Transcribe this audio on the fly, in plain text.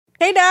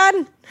Hey,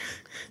 Dad.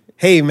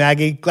 Hey,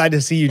 Maggie. Glad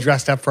to see you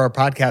dressed up for our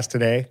podcast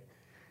today.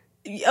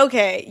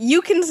 Okay,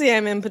 you can see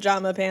I'm in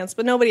pajama pants,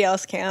 but nobody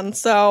else can.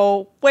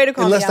 So, way to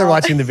call Unless me they're out.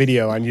 watching the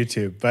video on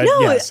YouTube. But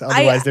No, yes,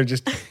 otherwise they're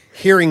just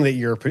hearing that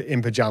you're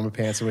in pajama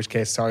pants, in which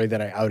case, sorry that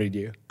I outed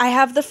you. I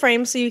have the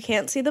frame so you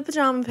can't see the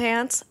pajama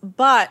pants.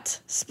 But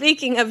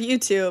speaking of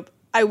YouTube,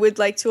 I would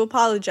like to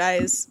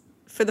apologize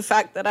for the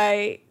fact that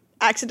I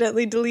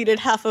accidentally deleted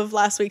half of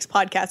last week's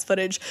podcast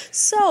footage.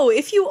 So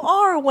if you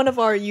are one of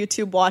our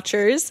YouTube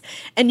watchers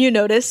and you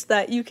notice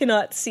that you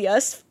cannot see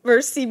us or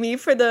see me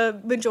for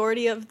the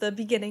majority of the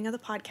beginning of the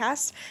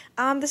podcast,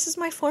 this is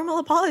my formal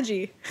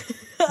apology.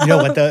 You know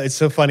what, though? It's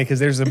so funny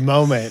because there's a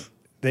moment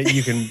that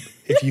you can,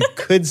 if you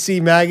could see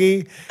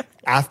Maggie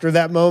after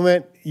that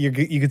moment, you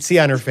could see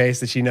on her face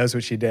that she knows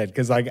what she did.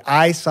 Because like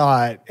I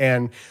saw it,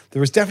 and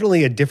there was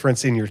definitely a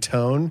difference in your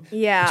tone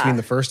between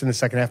the first and the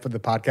second half of the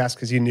podcast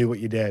because you knew what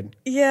you did.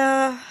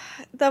 Yeah,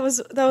 that was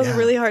a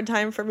really hard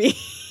time for me.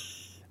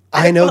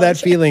 I know that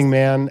feeling,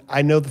 man.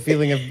 I know the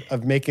feeling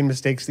of making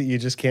mistakes that you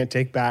just can't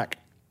take back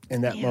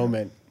in that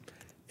moment.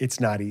 It's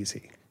not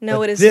easy. No,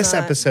 but it is this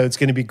not. episode's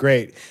going to be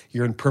great.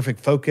 You're in perfect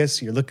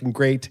focus. You're looking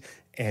great.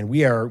 And we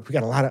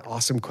got a lot of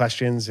awesome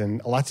questions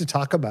and a lot to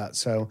talk about.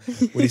 So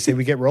what do you say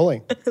we get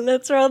rolling?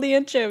 Let's roll the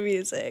intro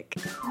music.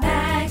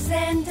 Mags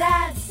and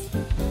Dads,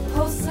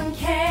 wholesome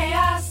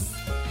chaos.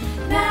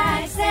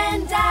 Mags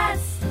and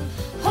Dads,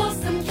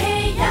 wholesome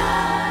chaos.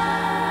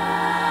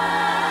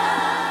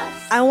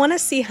 I want to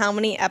see how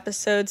many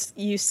episodes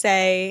you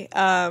say,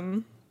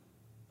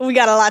 we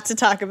got a lot to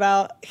talk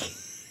about.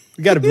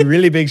 We got a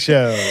really big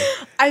show.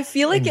 I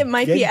feel like it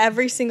might be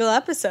every single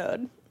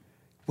episode.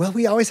 Well,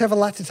 we always have a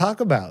lot to talk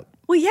about.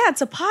 Well, yeah,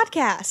 it's a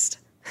podcast.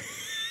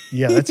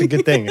 Yeah, that's a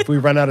good thing. If we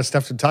run out of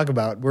stuff to talk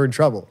about, we're in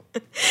trouble.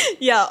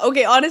 Yeah,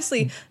 okay,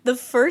 honestly, the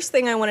first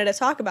thing I wanted to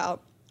talk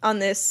about on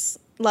this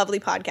lovely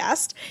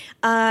podcast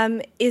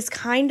is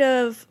kind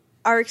of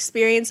our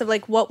experience of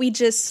like what we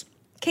just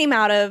came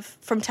out of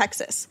from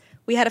Texas.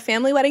 We had a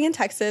family wedding in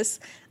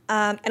Texas,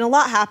 and a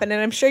lot happened,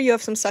 and I'm sure you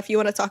have some stuff you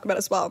want to talk about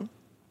as well.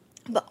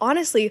 But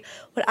honestly,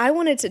 what I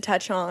wanted to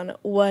touch on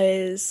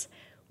was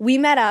we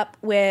met up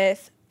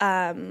with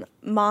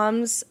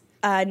Mom's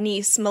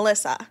niece,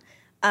 Melissa,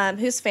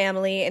 whose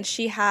family, and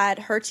she had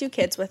her two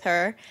kids with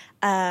her,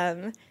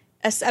 a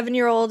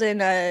 7-year-old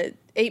and a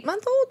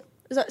 8-month-old?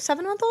 Is that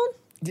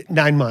 7-month-old?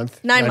 9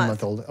 month. 9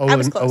 month old. I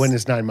was close. Owen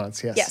is 9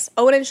 months, yes. Yes,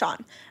 Owen and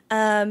Sean.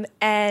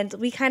 And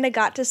we kind of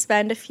got to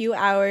spend a few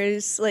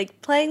hours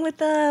like playing with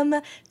them,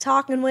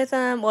 talking with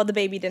them. Well, the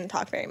baby didn't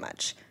talk very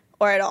much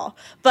or at all,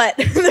 but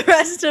the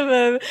rest of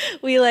them,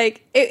 we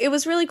like, it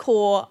was really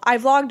cool. I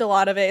vlogged a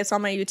lot of it. It's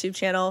on my YouTube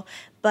channel,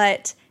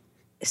 but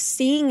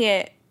seeing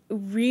it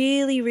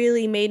really,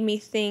 really made me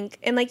think,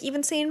 and like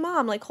even saying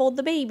Mom, like hold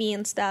the baby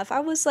and stuff.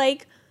 I was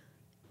like,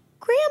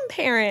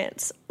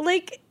 grandparents,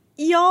 like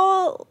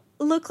y'all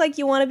look like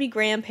you want to be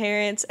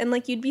grandparents and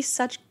like you'd be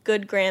such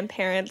good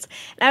grandparents.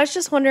 And I was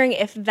just wondering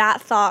if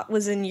that thought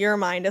was in your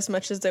mind as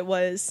much as it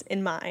was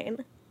in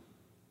mine.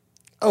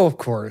 Oh, of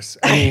course.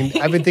 I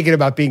mean, I've been thinking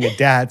about being a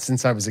dad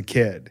since I was a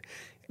kid.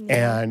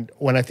 Yeah. And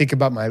when I think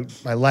about my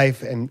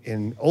life and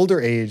in older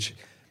age,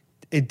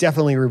 it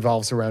definitely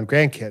revolves around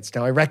grandkids.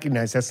 Now, I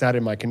recognize that's not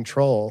in my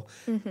control,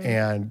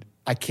 and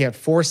I can't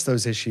force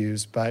those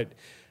issues, but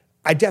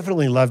I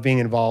definitely love being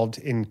involved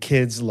in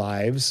kids'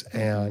 lives.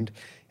 And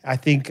I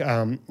think,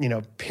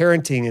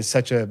 parenting is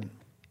such a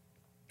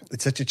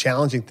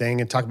challenging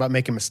thing, and talk about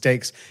making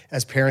mistakes.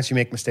 As parents, you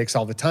make mistakes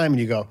all the time, and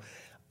you go,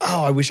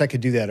 oh, I wish I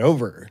could do that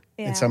over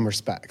in some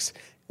respects.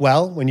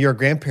 Well, when you're a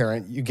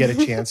grandparent, you get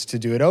a chance to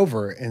do it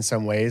over in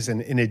some ways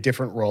and in a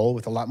different role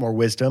with a lot more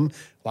wisdom,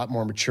 a lot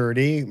more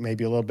maturity,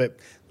 maybe a little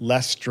bit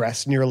less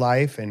stress in your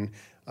life, and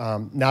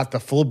not the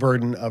full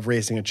burden of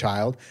raising a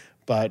child.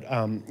 But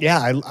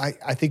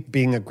I think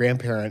being a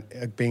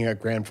grandparent, being a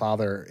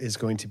grandfather is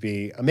going to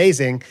be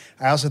amazing.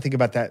 I also think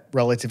about that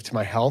relative to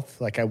my health.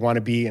 Like I want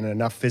to be in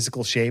enough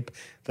physical shape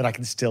that I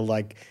can still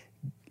like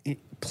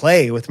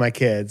play with my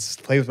kids,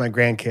 play with my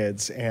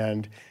grandkids,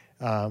 and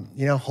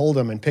hold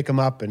them and pick them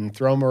up and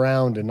throw them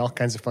around and all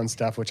kinds of fun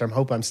stuff, which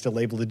I'm still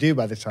able to do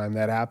by the time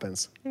that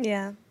happens.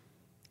 Yeah.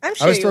 I'm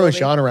sure I was throwing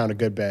Sean around a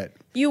good bit.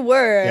 You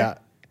were. Yeah.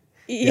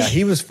 Yeah,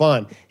 he was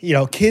fun.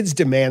 Kids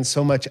demand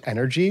so much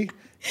energy,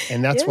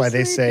 and that's why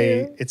they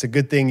say it's a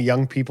good thing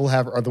young people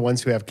are the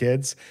ones who have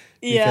kids.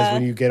 Because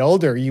when you get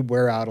older, you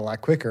wear out a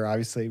lot quicker,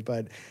 obviously.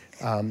 But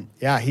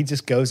he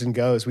just goes and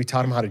goes. We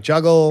taught him how to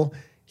juggle.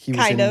 He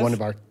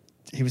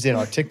was in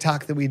our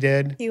TikTok that we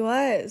did. He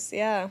was,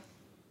 yeah.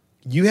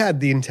 You had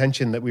the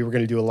intention that we were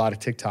going to do a lot of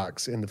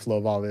TikToks in the flow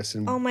of all this,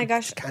 and oh my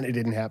gosh, it kind of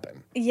didn't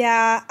happen.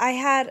 Yeah, I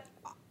had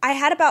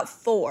about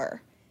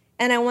 4,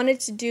 and I wanted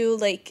to do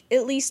like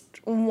at least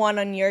one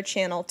on your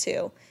channel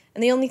too.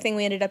 And the only thing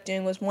we ended up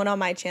doing was one on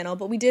my channel,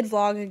 but we did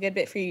vlog a good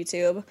bit for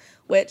YouTube,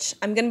 which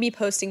I'm going to be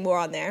posting more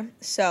on there.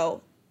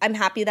 So I'm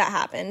happy that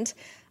happened.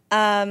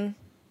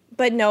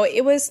 But no,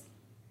 it was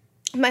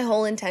my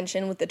whole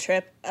intention with the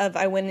trip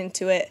I went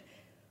into it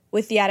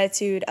with the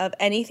attitude of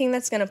anything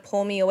that's going to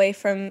pull me away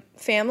from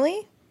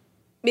family,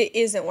 it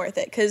isn't worth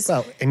it because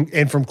Well,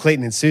 and from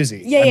Clayton and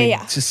Susie. Yeah, I yeah, mean,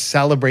 yeah. To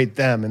celebrate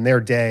them and their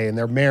day and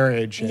their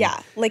marriage. And,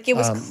 yeah, like it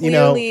was you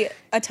know- clearly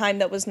a time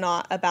that was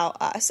not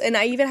about us. And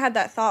I even had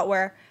that thought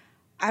where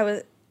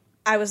I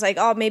was like,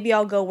 oh, maybe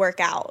I'll go work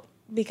out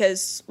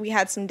because we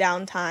had some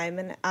downtime,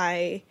 and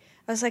I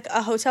was like,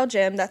 a hotel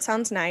gym, that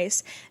sounds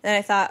nice. And then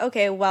I thought,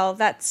 okay, well,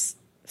 that's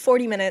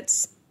 40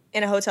 minutes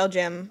in a hotel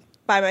gym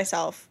by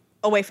myself,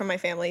 away from my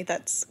family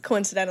that's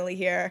coincidentally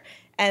here,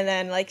 and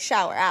then like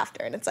shower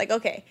after. And it's like,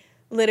 okay,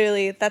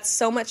 literally that's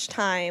so much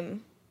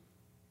time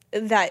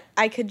that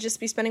I could just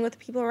be spending with the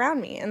people around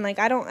me. And like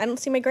I don't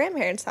see my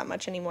grandparents that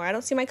much anymore. I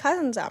don't see my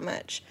cousins that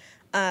much.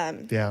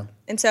 Yeah.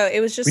 And so it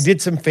was just We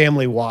did some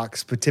family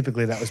walks, but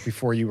typically that was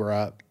before you were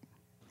up.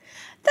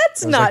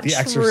 that's It was not like the true.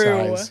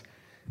 exercise.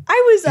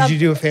 I was up Did you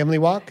do a family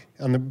walk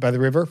by the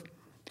river,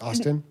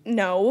 Austin?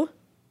 no,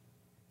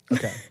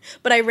 Okay.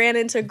 but I ran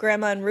into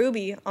Grandma and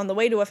Ruby on the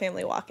way to a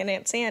family walk and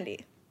Aunt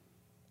Sandy.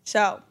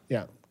 So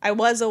Yeah. I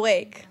was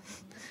awake.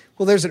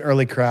 Well, there's an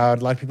early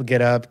crowd. A lot of people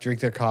get up, drink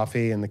their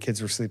coffee, and the kids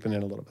were sleeping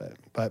in a little bit.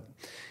 But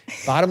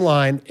bottom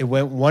line, it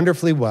went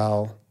wonderfully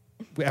well.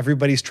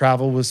 Everybody's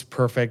travel was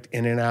perfect,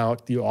 in and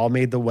out. You all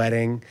made the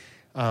wedding.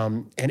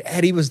 And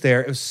Eddie was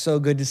there. It was so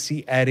good to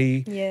see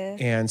Eddie Yeah.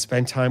 and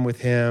spend time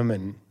with him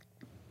and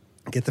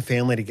get the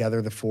family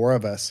together, the four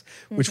of us,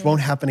 which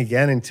won't happen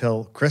again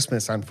until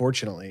Christmas,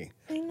 unfortunately.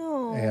 I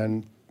know.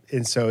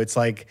 And so it's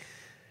like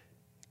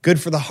good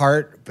for the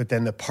heart, but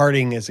then the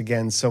parting is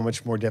again so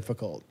much more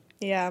difficult.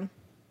 Yeah.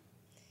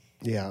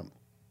 Yeah.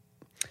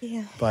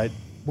 Yeah. But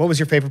what was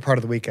your favorite part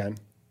of the weekend?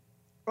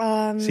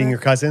 Seeing your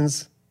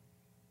cousins?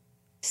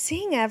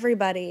 Seeing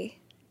everybody,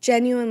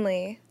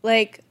 genuinely.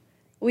 Like,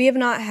 we have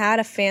not had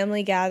a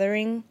family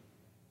gathering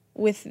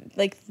with,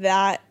 like,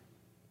 that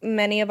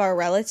many of our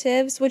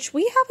relatives, which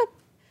we have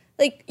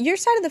like, your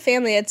side of the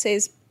family, I'd say,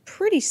 is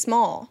pretty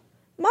small.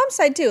 Mom's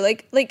side, too.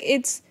 Like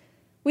it's,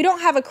 we don't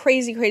have a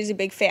crazy, crazy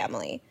big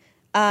family.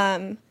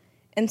 And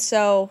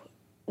so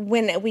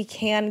when we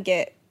can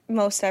get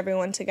most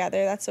everyone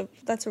together,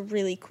 that's a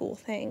really cool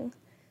thing.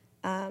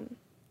 I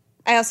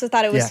also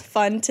thought it was Yeah.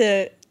 fun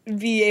to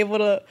be able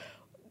to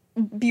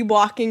be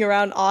walking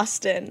around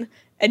Austin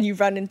and you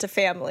run into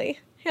family.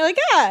 You're like,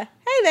 hey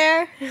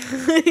there.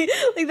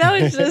 Like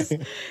that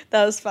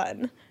was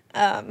fun.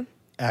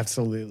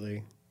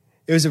 Absolutely.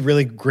 It was a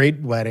really great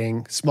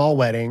wedding, small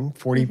wedding,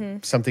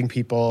 40-something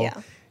people,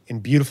 Yeah. in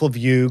beautiful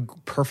view,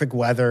 perfect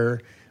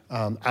weather,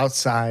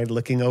 outside,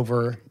 looking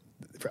over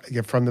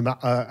from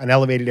an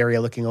elevated area,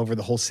 looking over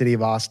the whole city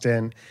of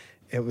Austin.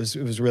 It was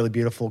really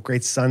beautiful,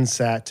 great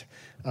sunset.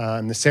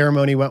 And the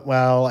ceremony went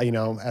well. You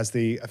know, as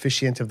the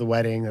officiant of the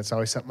wedding, that's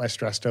always something I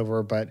stressed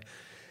over, but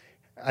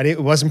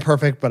it wasn't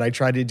perfect, but I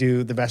tried to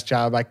do the best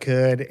job I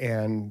could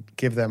and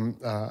give them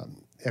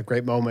a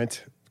great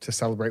moment to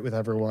celebrate with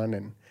everyone.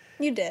 And,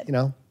 You did. you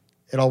know,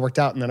 it all worked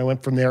out. And then I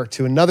went from there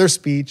to another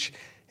speech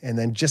and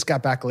then just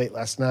got back late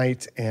last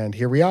night. And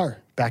here we are,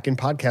 back in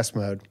podcast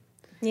mode.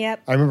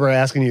 Yep. I remember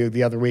asking you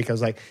the other week, I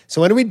was like,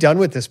 so when are we done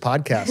with this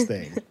podcast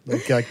thing?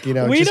 Like you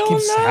know, it We just don't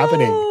keeps know.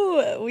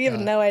 happening. We have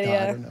no I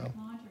idea. don't know.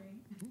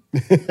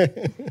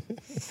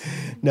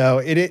 No,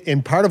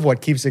 and part of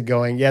what keeps it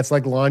going, yeah, it's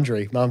like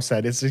laundry. Mom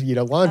said it's just,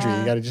 laundry.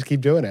 You got to just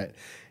keep doing it.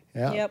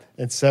 Yeah. Yep.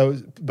 And so,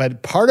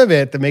 but part of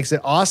it that makes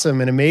it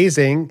awesome and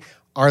amazing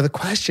are the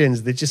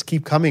questions that just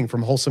keep coming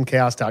from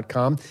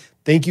wholesomechaos.com.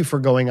 Thank you for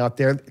going out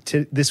there.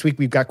 This week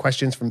we've got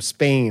questions from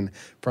Spain,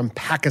 from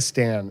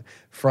Pakistan,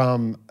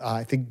 from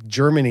I think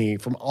Germany,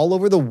 from all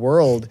over the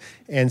world.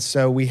 And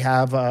so we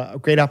have a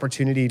great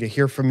opportunity to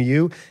hear from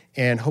you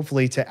and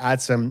hopefully to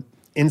add some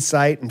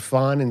insight and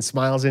fun and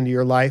smiles into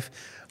your life.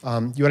 You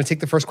want to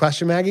take the first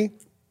question, Maggie?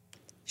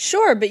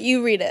 Sure, but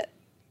you read it.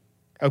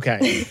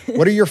 Okay.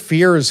 What are your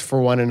fears for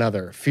one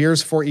another?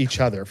 Fears for each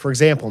other? For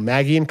example,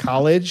 Maggie in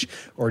college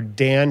or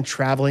Dan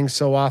traveling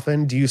so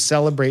often. Do you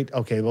celebrate?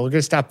 Okay, well, we're going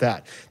to stop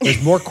that.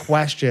 There's more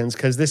questions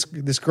because this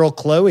girl,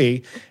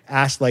 Chloe,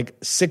 asked like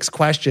 6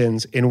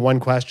 questions in one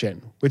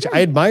question, which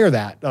I admire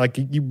that. Like,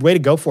 way to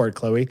go for it,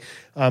 Chloe.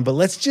 But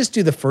let's just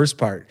do the first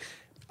part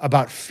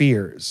about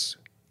fears.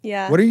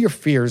 Yeah. What are your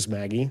fears,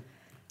 Maggie?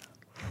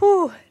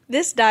 Whew,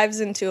 this dives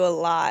into a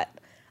lot.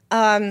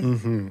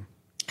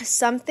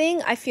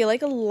 Something I feel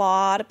like a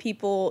lot of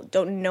people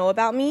don't know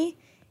about me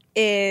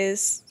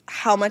is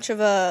how much of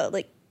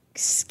a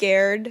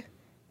scared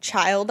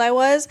child I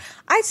was.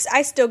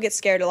 I still get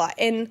scared a lot.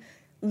 And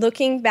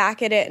looking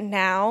back at it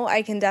now,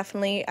 I can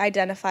definitely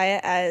identify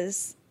it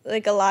as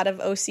like a lot of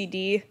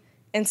OCD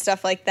and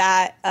stuff like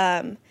that.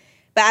 But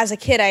as a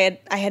kid,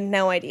 I had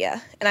no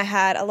idea. And I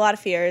had a lot of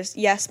fears.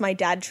 Yes, my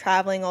dad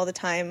traveling all the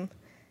time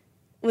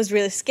was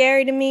really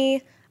scary to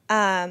me.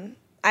 I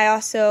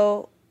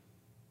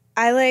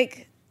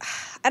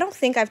don't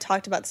think I've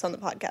talked about this on the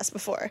podcast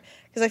before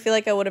because I feel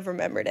like I would have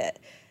remembered it.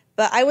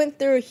 But I went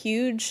through a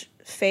huge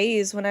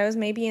phase when I was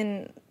maybe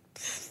in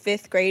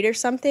 5th grade or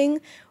something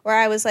where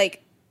I was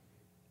like,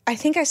 I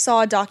think I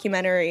saw a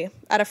documentary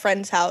at a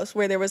friend's house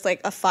where there was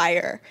like a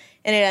fire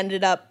and it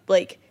ended up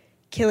like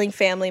killing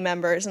family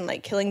members and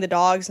like killing the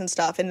dogs and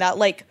stuff. And that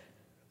like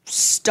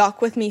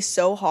stuck with me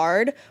so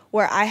hard,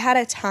 where I had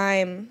a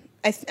time,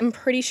 I'm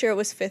pretty sure it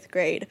was 5th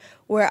grade,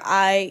 where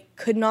I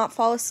could not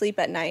fall asleep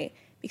at night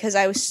because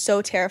I was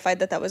so terrified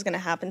that that was going to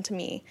happen to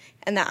me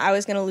and that I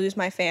was going to lose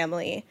my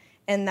family,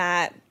 and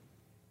that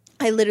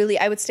I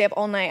would stay up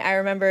all night. I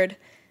remembered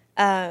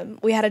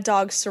we had a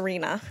dog,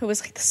 Serena, who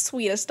was like the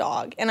sweetest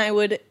dog, and I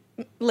would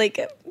like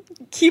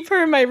keep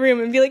her in my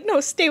room and be like, no,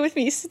 stay with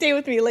me,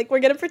 like, we're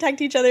going to protect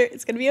each other,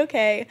 it's going to be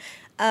okay.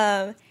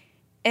 And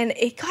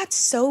it got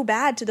so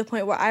bad to the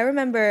point where I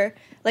remember,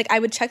 like, I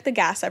would check the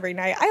gas every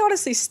night. I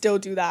honestly still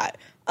do that.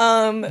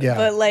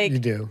 But like, you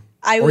do.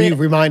 You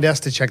remind us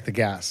to check the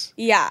gas.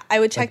 Yeah,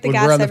 I would check like the when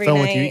gas we're on the every phone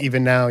night. with you,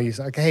 even now, you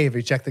say, okay, hey, have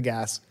you checked the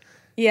gas?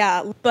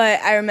 Yeah,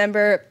 but I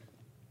remember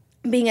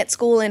being at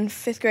school in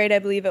 5th grade, I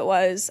believe it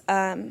was,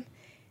 and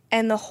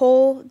the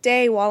whole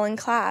day while in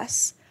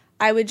class,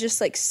 I would just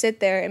like sit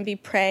there and be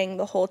praying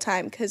the whole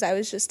time because I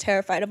was just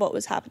terrified of what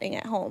was happening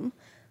at home.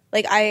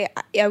 Like I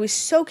was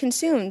so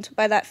consumed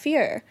by that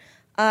fear.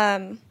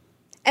 And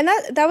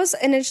that was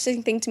an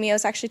interesting thing to me. I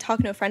was actually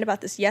talking to a friend about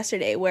this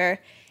yesterday,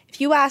 where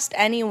if you asked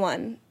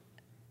anyone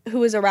who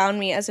was around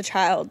me as a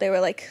child, they were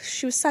like,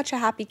 she was such a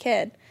happy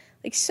kid.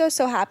 Like, so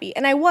happy.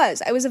 And I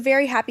was a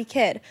very happy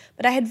kid,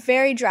 but I had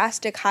very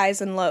drastic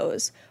highs and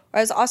lows. Or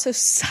I was also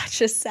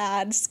such a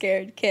sad,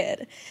 scared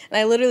kid. And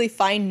I literally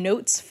find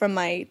notes from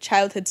my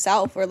childhood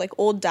self, or like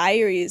old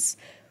diaries,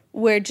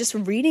 where just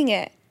reading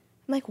it,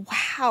 I'm like,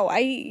 wow,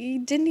 I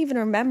didn't even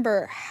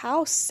remember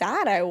how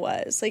sad I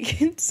was.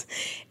 Like,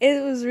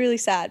 it was really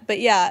sad. But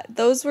yeah,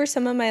 those were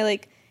some of my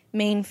like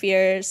main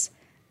fears.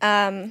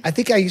 I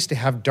think I used to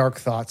have dark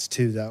thoughts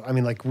too, though. I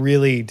mean, like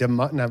really,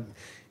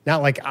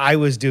 not like I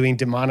was doing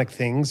demonic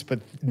things, but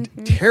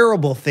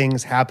terrible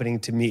things happening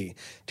to me,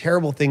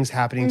 terrible things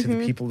happening to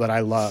the people that I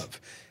love.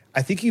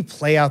 I think you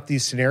play out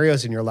these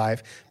scenarios in your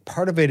life.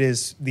 Part of it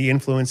is the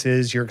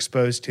influences you're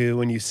exposed to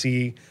when you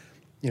see,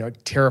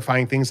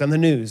 terrifying things on the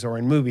news or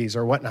in movies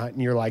or whatnot.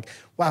 And you're like,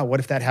 wow, what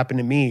if that happened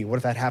to me? What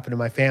if that happened to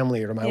my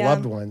family or to my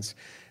loved ones?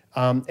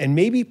 And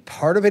maybe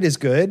part of it is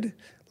good,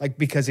 like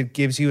because it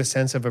gives you a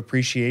sense of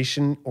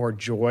appreciation or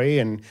joy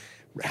and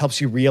helps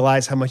you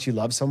realize how much you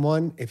love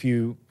someone. If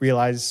you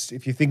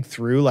think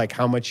through like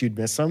how much you'd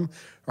miss them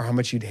or how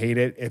much you'd hate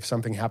it if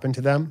something happened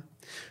to them.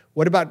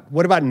 What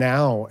about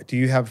now? Do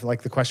you have,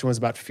 like the question was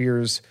about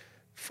fears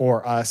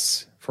for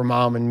us, for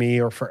Mom and me,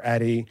 or for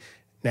Eddie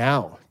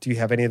now? Do you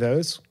have any of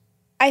those?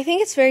 I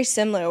think it's very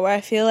similar, where I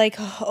feel like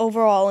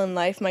overall in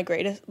life,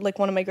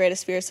 one of my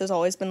greatest fears has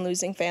always been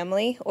losing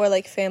family or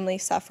like family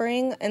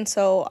suffering. And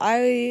so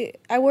I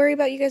worry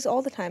about you guys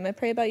all the time. I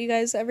pray about you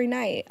guys every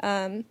night.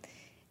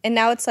 And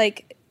now it's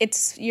like,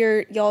 it's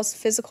y'all's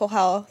physical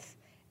health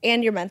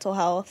and your mental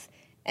health,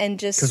 and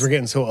just because we're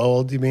getting so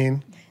old. You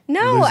mean?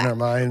 No, we're losing our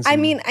minds. I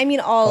mean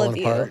all of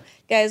apart. you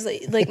guys.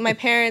 Like my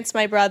parents,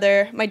 my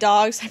brother, my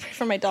dogs. I pray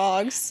for my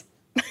dogs.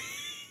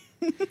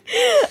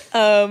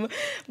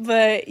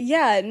 But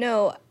yeah,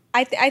 no,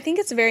 I think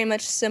it's very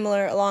much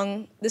similar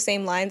along the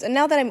same lines. And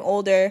now that I'm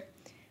older,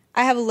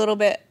 I have a little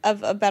bit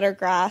of a better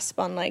grasp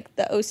on like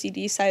the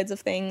OCD sides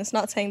of things.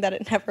 Not saying that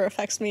it never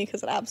affects me,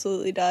 because it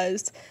absolutely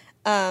does.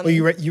 Well,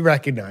 you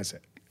recognize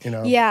it,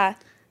 Yeah.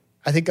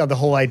 I think the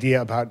whole idea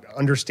about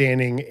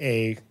understanding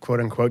a quote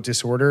unquote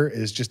disorder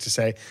is just to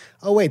say,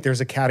 oh wait,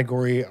 there's a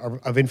category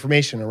of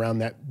information around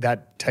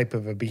that type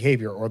of a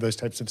behavior or those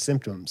types of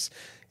symptoms.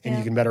 And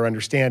you can better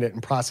understand it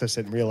and process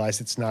it and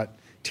realize it's not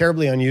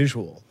terribly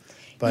unusual.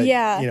 But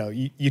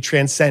you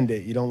transcend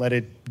it. You don't let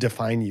it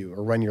define you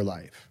or run your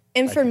life.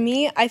 And for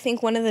me, I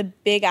think one of the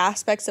big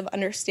aspects of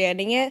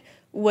understanding it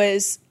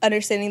was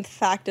understanding the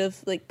fact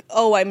of like,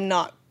 oh, I'm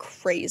not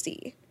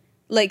crazy.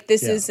 Like,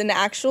 this is an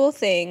actual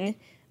thing.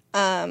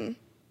 And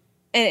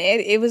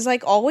it was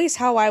like always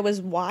how I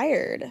was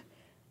wired.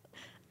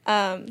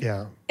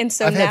 Yeah. And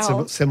so I've now, had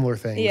some similar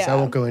things. Yeah. I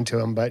won't go into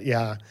them, but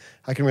yeah,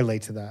 I can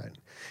relate to that.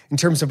 In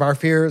terms of our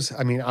fears,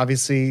 I mean,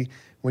 obviously,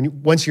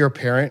 once you're a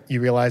parent,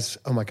 you realize,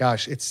 oh my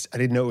gosh, I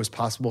didn't know it was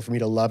possible for me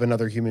to love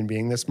another human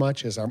being this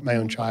much as my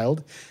own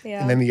child.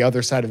 Yeah. And then the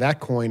other side of that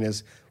coin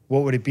is,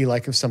 what would it be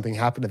like if something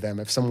happened to them,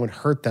 if someone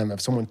hurt them, if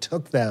someone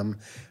took them,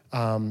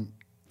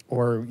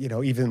 or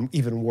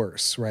even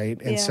worse,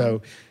 right? And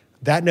so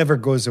that never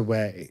goes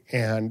away.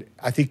 And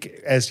I think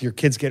as your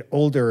kids get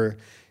older,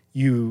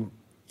 you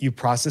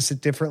process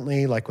it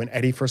differently. Like when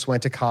Eddie first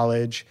went to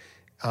college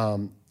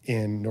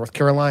in North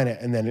Carolina,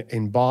 and then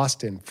in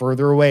Boston,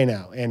 further away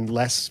now, and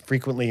less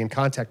frequently in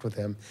contact with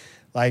him.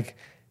 And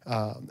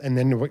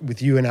then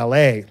with you in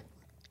LA,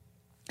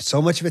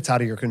 so much of it's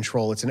out of your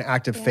control. It's an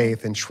act of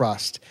faith and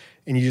trust.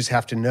 And you just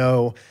have to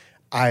know,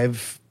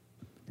 I've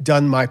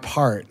done my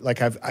part.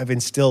 Like I've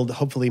instilled,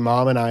 hopefully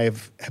Mom and I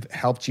have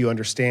helped you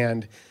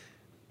understand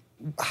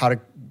how to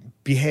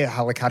behave,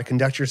 how to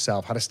conduct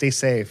yourself, how to stay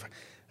safe,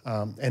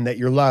 and that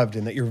you're loved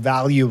and that you're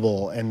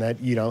valuable, and that,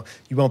 you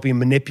won't be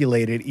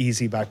manipulated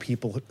easy by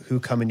people who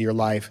come into your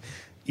life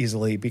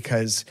easily,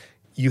 because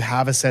you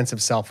have a sense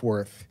of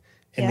self-worth.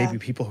 And maybe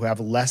people who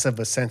have less of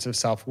a sense of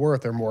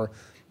self-worth are more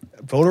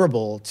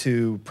vulnerable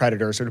to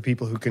predators or to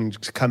people who can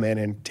just come in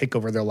and take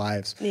over their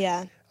lives.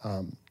 Yeah.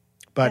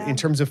 But in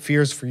terms of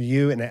fears for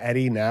you and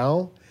Eddie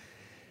now,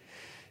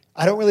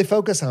 I don't really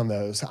focus on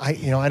those. I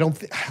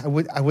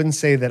wouldn't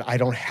say that I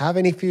don't have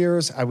any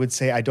fears. I would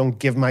say I don't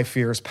give my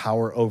fears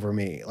power over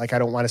me. Like I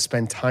don't want to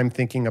spend time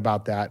thinking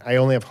about that. I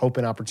only have hope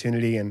and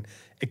opportunity and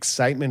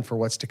excitement for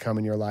what's to come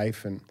in your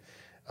life, and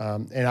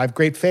I have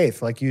great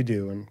faith, like you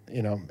do,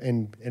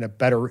 and in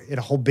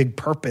a whole big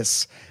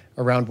purpose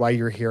around why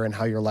you're here and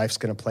how your life's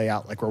going to play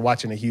out. Like we're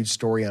watching a huge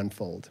story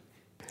unfold.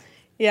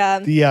 Yeah.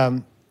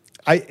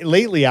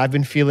 Lately I've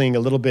been feeling a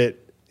little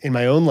bit in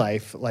my own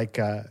life like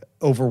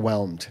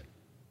overwhelmed.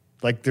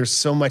 Like there's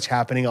so much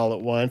happening all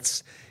at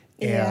once.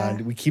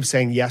 And we keep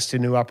saying yes to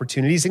new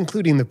opportunities,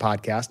 including the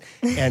podcast.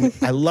 And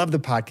I love the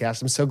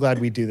podcast. I'm so glad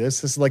we do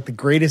this. This is like the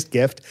greatest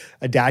gift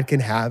a dad can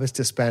have, is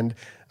to spend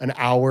an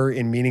hour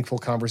in meaningful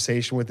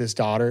conversation with his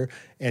daughter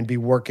and be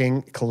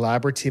working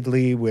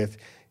collaboratively with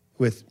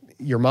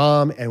your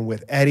mom and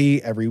with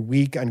Eddie every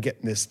week on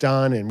getting this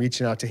done and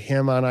reaching out to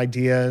him on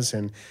ideas.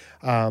 And,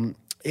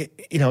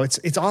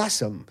 it's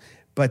awesome.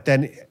 But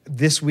then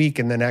this week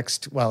in the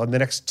next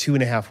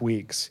 2.5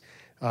 weeks,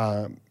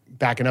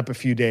 backing up a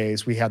few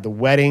days, we had the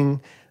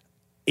wedding,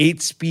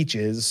 8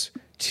 speeches,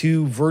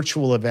 2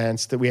 virtual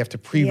events that we have to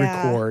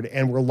pre-record,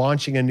 and we're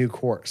launching a new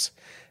course.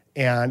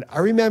 And I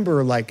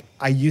remember, like,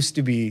 I used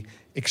to be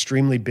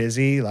extremely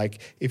busy.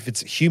 Like, if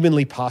it's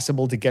humanly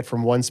possible to get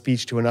from one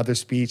speech to another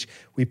speech,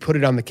 we put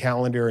it on the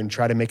calendar and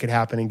try to make it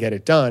happen and get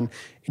it done.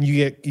 And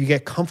you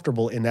get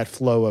comfortable in that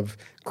flow of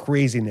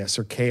craziness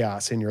or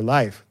chaos in your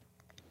life.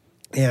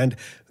 And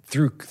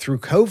through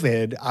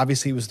COVID,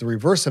 obviously it was the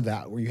reverse of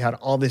that, where you had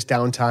all this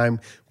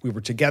downtime. We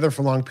were together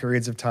for long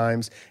periods of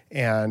times,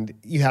 and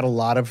you had a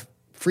lot of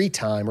free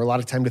time, or a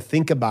lot of time to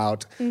think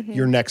about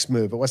your next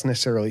move. It wasn't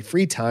necessarily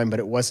free time, but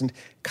it wasn't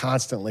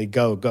constantly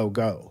go, go,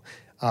 go.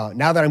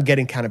 Now that I'm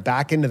getting kind of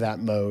back into that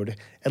mode,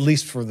 at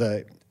least for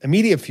the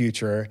immediate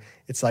future,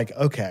 it's like,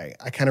 okay,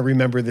 I kind of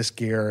remember this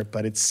gear,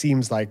 but it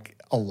seems like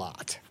a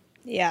lot.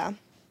 Yeah.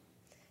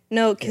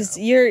 No, because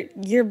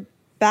you're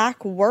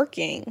back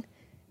working.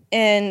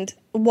 And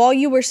while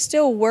you were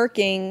still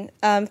working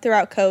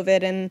throughout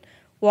COVID, and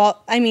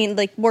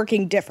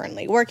working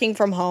differently, working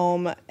from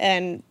home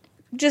and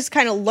just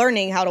kind of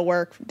learning how to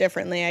work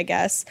differently, I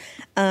guess.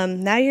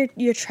 Now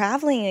you're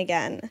traveling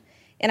again,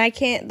 and I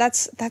can't.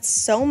 That's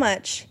so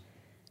much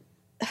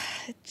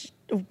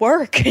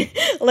work.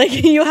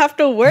 Like you have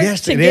to work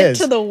to get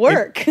to the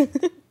work.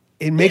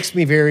 It makes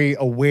me very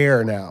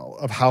aware now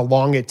of how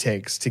long it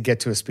takes to get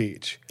to a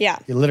speech. Yeah,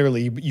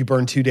 you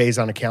burn 2 days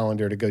on a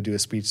calendar to go do a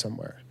speech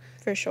somewhere.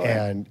 For sure.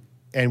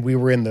 And we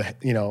were in the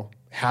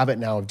habit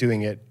now of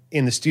doing it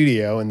in the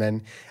studio, and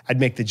then I'd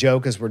make the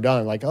joke as we're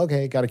done, like,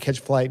 okay, got to catch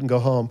a flight and go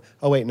home.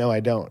 Oh wait, no, I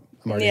don't.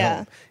 I'm already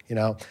home.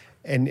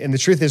 And the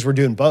truth is, we're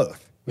doing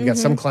both. We've got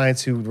some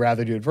clients who would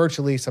rather do it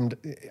virtually, some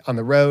on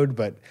the road,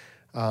 but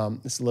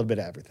it's a little bit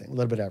of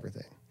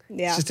everything.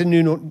 Yeah. It's just a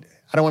new.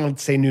 I don't want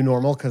to say new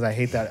normal because I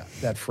hate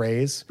that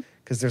phrase,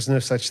 because there's no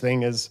such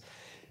thing as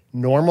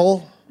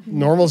normal.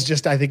 Normal is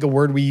just, I think, a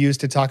word we use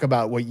to talk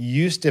about what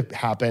used to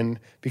happen,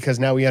 because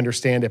now we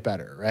understand it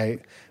better, right?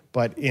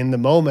 But in the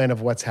moment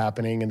of what's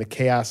happening, in the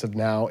chaos of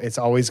now, it's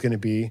always going to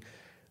be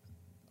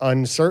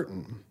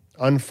uncertain,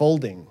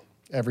 unfolding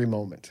every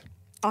moment.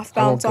 Off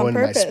balance on purpose. I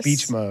won't go into my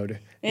speech mode.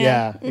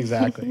 Yeah,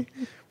 exactly.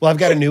 Well, I've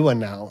got a new one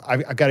now.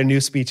 I've got a new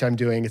speech I'm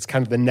doing. It's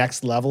kind of the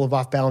next level of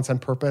off balance on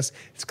purpose.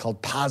 It's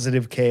called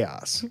Positive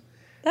Chaos.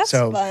 That's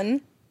fun.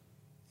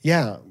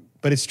 Yeah,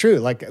 but it's true.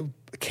 Like,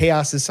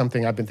 chaos is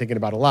something I've been thinking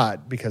about a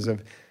lot because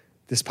of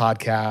this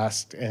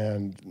podcast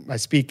and my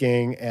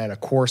speaking and a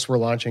course we're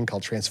launching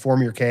called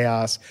Transform Your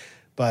Chaos.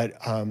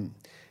 But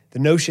the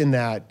notion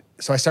that,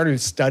 so I started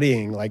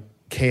studying like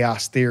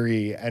chaos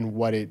theory and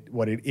what it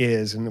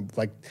is, and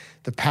like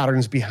the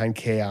patterns behind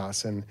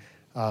chaos, and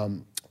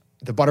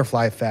the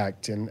butterfly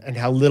effect, and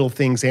how little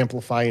things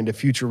amplify into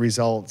future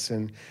results.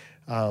 And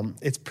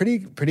it's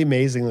pretty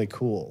amazingly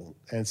cool.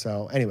 And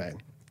so anyway.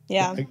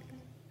 Yeah.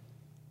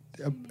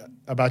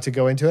 About to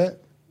go into it?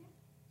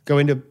 Go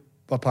into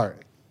what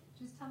part?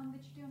 Just tell them that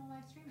you're doing a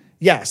live streaming.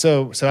 Yeah,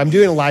 so I'm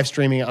doing a live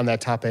streaming on that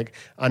topic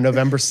on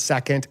November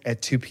 2nd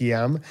at 2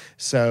 p.m.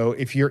 So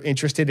if you're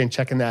interested in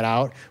checking that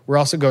out, we're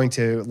also going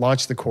to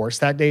launch the course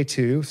that day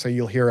too. So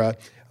you'll hear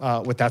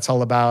what that's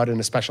all about, and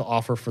a special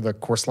offer for the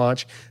course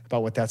launch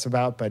about what that's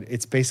about. But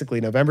it's basically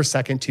November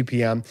 2nd, 2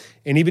 p.m.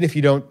 And even if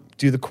you don't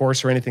do the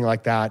course or anything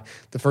like that,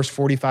 the first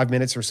 45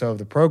 minutes or so of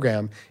the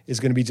program is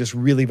going to be just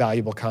really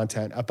valuable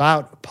content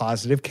about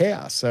positive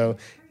chaos. So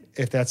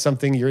if that's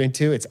something you're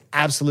into, it's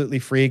absolutely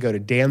free. Go to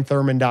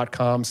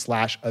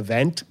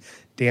danthurman.com/event,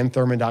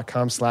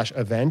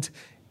 danthurman.com/event,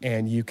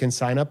 and you can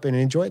sign up and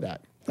enjoy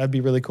that. That'd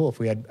be really cool if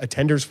we had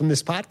attenders from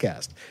this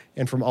podcast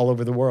and from all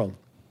over the world.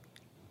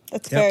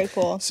 That's very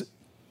cool.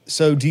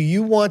 So do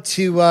you want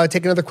to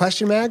take another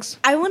question, Mags?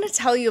 I want to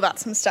tell you about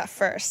some stuff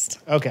first.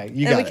 Okay,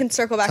 you and got we can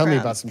circle back Tell around.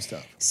 me about some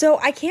stuff. So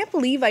I can't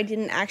believe I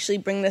didn't actually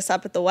bring this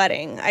up at the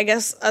wedding. I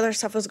guess other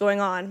stuff was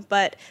going on.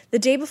 But the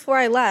day before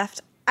I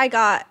left, I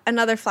got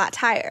another flat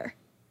tire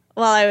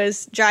while I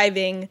was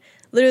driving.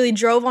 Literally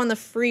drove on the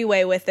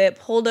freeway with it,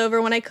 pulled over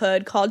when I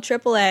could, called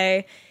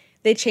AAA.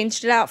 They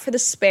changed it out for the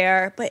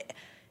spare. But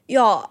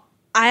y'all,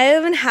 I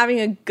have been having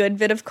a good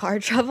bit of car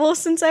trouble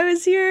since I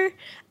was here.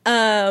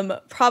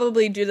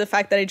 Probably due to the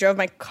fact that I drove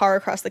my car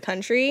across the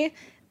country.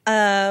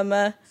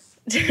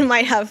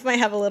 might have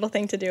a little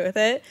thing to do with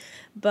it.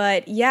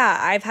 But yeah,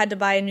 I've had to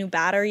buy a new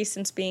battery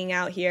since being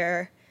out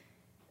here.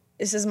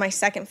 This is my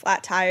second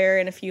flat tire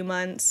in a few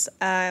months.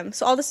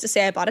 So all this to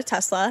say, I bought a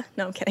Tesla.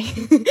 No, I'm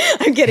kidding.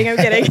 I'm kidding.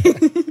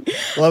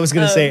 Well, I was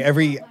going to say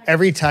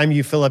every time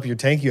you fill up your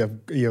tank,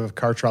 you have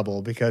car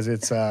trouble because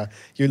it's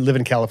you live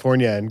in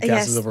California and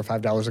gas is over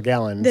 $5 a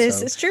gallon.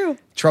 This is true.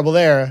 Trouble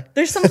there.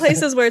 There's some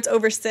places where it's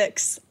over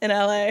 $6 in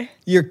LA.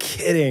 You're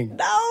kidding.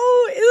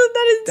 No, isn't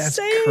that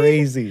insane? That's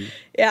crazy.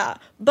 Yeah,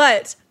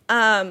 but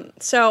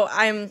so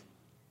I'm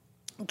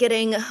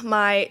getting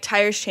my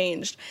tires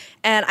changed,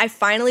 and I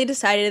finally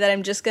decided that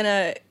I'm just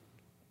gonna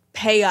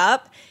pay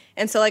up.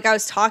 And so like I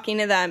was talking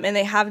to them, and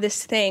they have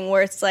this thing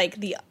where it's like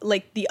the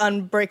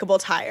unbreakable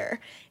tire,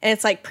 and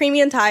it's like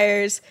premium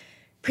tires,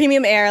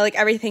 premium air, like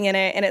everything in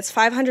it, and it's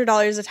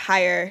 $500 a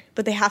tire,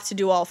 but they have to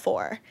do all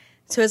four.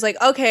 So it's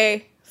like,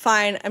 okay,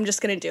 fine, I'm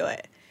just gonna do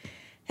it.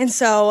 And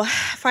so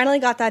finally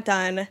got that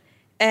done,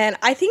 and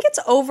I think it's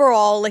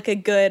overall like a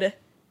good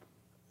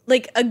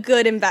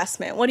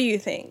investment. What do you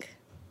think?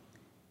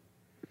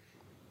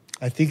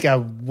 I think I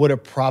would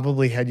have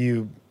probably had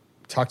you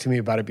talk to me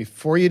about it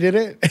before you did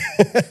it,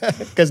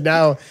 because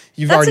now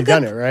you've already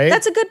done it, right?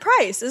 That's a good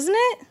price, isn't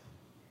it?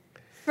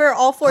 For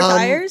all four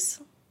tires?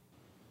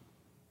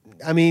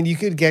 I mean, you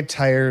could get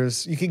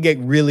tires. You could get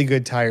really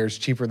good tires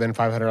cheaper than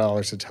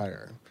 $500 a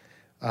tire.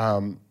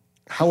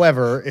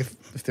 However,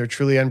 if they're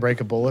truly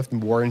unbreakable, if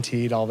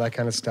warranted, all that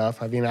kind of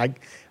stuff, I mean,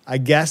 I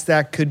guess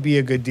that could be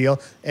a good deal,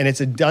 and it's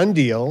a done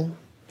deal.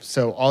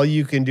 So all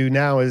you can do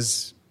now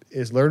is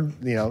learn,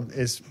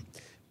 is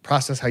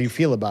process how you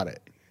feel about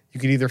it. You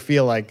could either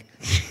feel like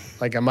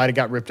I might have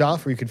got ripped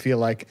off, or you could feel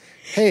like,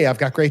 hey, I've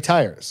got great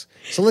tires.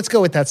 So let's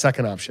go with that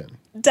second option.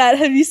 Dad,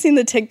 have you seen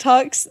the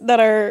TikToks that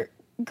are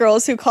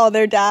girls who call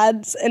their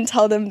dads and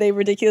tell them they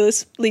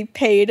ridiculously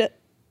paid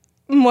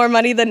more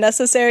money than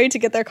necessary to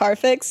get their car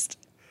fixed?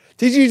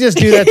 Did you just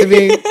do that to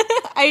me?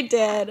 I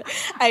did.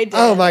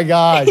 Oh my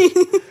gosh.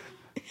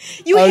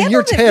 You handled you're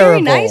it terrible.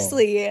 very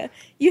nicely.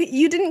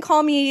 You didn't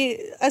call me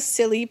a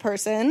silly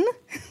person.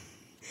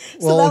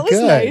 So that was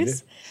good.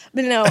 nice.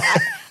 But no,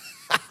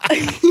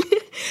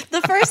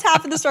 the first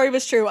half of the story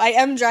was true. I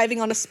am driving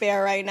on a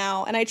spare right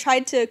now, and I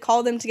tried to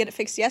call them to get it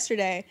fixed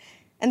yesterday,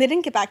 and they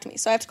didn't get back to me,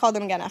 so I have to call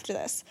them again after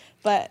this.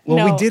 But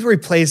we did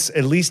replace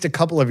at least a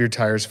couple of your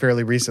tires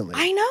fairly recently.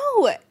 I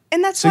know,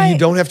 and that's so why... you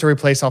don't have to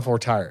replace all four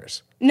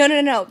tires.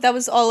 No. That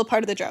was all a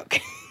part of the joke.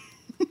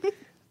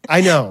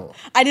 I know.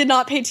 I did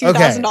not pay $2,000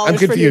 I'm for new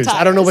confused.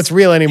 tires. I don't know what's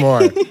real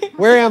anymore.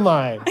 Where am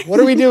I? What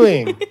are we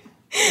doing?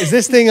 Is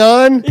this thing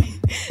on?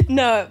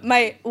 No,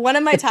 one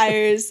of my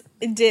tires,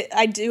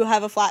 I do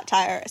have a flat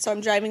tire, so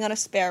I'm driving on a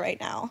spare right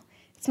now.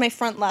 It's my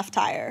front left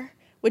tire,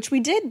 which we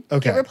did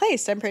get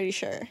replaced, I'm pretty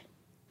sure.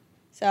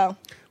 So.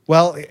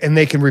 Well, and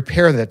they can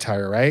repair that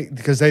tire, right?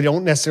 Because they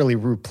don't necessarily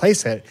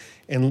replace it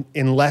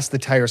unless the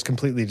tire is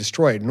completely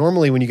destroyed.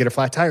 Normally, when you get a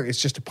flat tire, it's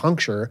just a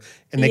puncture,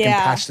 and they can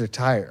patch the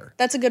tire.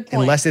 That's a good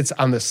point. Unless it's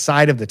on the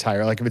side of the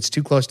tire, like if it's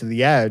too close to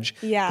the edge,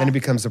 then it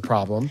becomes a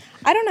problem.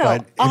 I don't know.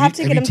 But I'll have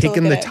to get them to look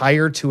at it. Have you taken the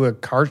tire to a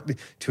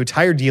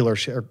tire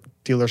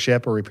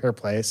dealership or repair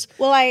place?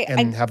 Well,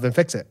 and have them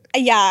fix it.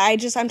 Yeah,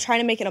 I'm trying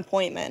to make an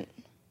appointment.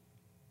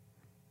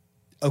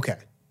 Okay.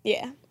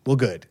 Yeah. Well,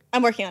 good.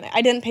 I'm working on it.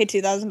 I didn't pay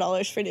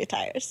 $2,000 for new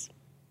tires.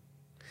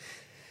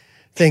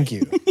 Thank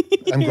you.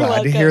 I'm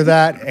glad to hear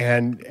that,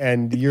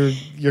 and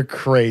you're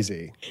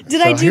crazy.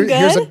 Did I do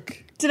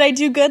good? Did I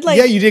do good?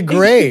 Yeah, you did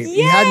great.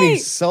 You had me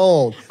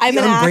sold. I'm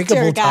an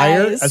unbreakable actor,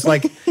 tire. guys. I was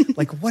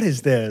like, what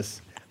is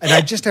this?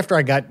 And just after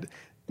I got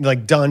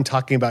done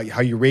talking about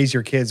how you raise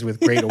your kids with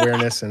great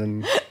awareness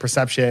and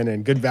perception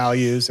and good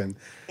values, and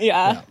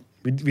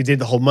we did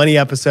the whole money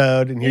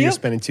episode, and here you're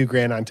spending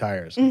 $2,000 on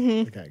tires.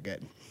 Mm-hmm. Okay,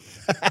 good.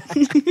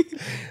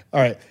 All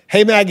right.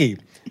 Hey, Maggie.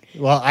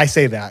 Well, I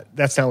say that.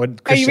 That's not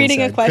what Christian said. Are you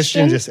reading a question?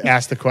 Christian just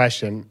asked the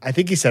question. I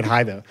think he said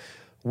hi, though.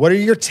 What are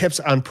your tips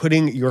on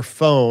putting your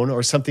phone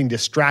or something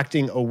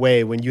distracting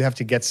away when you have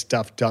to get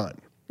stuff done?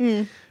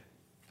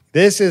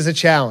 This is a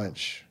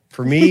challenge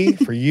for me,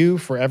 for you,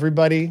 for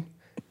everybody.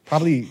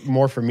 Probably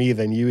more for me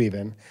than you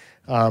even,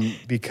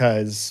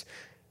 because,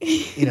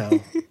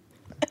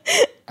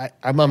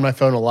 I'm on my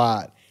phone a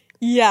lot.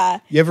 Yeah.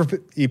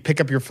 You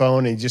pick up your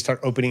phone and you just start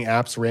opening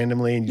apps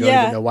randomly and you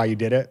don't even know why you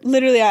did it?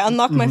 Literally, I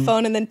unlock my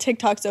phone and then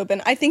TikTok's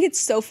open. I think it's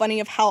so funny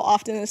of how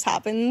often this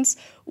happens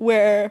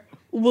where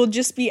we'll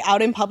just be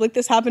out in public.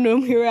 This happened when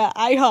we were at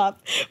IHOP.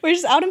 We're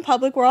just out in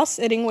public. We're all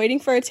sitting,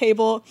 waiting for a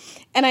table.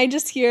 And I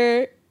just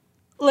hear,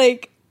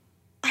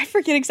 I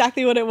forget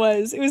exactly what it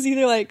was. It was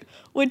either like,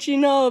 what you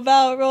know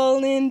about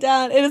rolling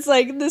down? And it's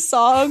like this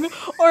song.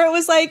 Or it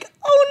was like,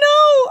 oh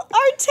no,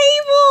 our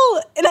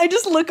table. And I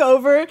just look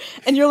over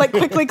and you're like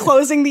quickly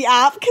closing the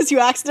app because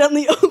you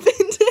accidentally opened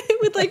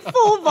it with like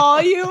full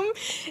volume.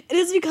 And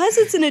it's because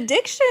it's an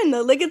addiction.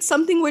 Like it's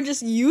something we're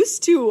just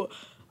used to.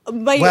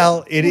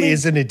 Well, it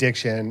is an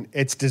addiction.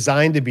 It's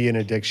designed to be an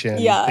addiction.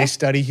 Yeah. They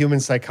study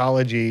human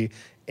psychology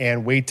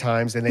and wait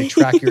times, and they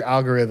track your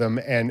algorithm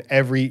and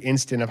every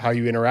instant of how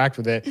you interact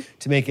with it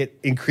to make it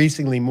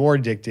increasingly more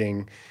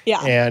addicting.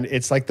 Yeah. And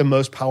it's like the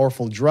most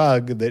powerful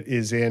drug that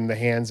is in the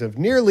hands of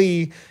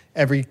nearly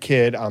every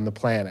kid on the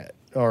planet,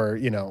 or,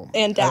 you know,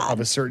 And dad.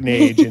 of a certain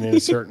age and in a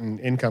certain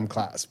income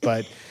class.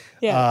 But,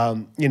 Yeah.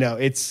 you know,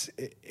 it's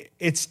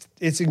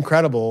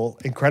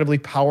incredibly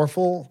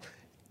powerful,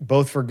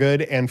 both for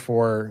good and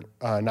for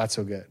not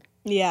so good.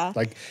 Yeah.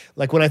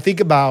 Like when I think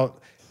about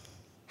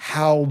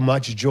how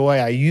much joy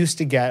I used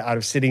to get out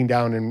of sitting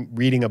down and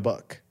reading a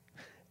book.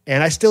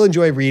 And I still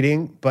enjoy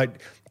reading, but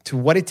to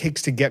what it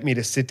takes to get me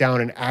to sit down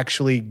and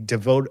actually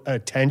devote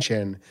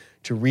attention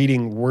to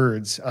reading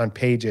words on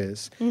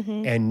pages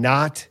and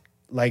not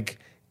like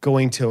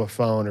going to a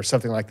phone or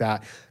something like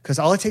that. Because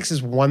all it takes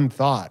is one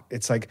thought.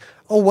 It's like,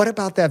 oh, what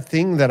about that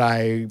thing that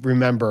I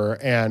remember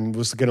and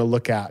was going to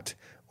look at?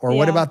 Or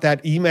what Yeah. about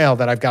that email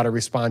that I've got to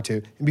respond to?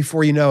 And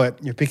before you know it,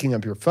 you're picking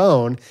up your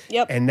phone.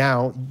 Yep. And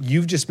now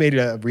you've just made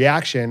a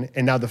reaction.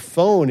 And now the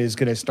phone is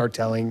going to start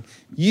telling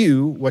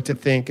you what to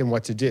think and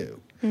what to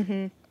do,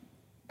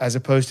 as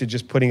opposed to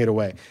just putting it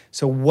away.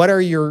 So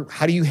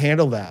how do you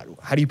handle that?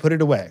 How do you put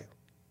it away?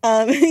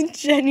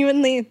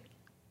 Genuinely,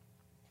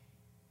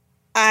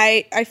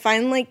 I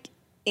find like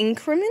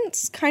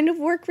increments kind of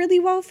work really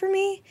well for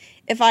me.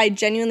 If I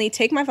genuinely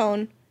take my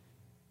phone,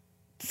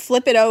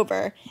 flip it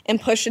over, and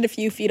push it a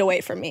few feet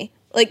away from me,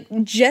 like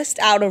just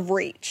out of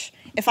reach.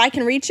 If I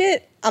can reach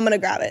it, I'm gonna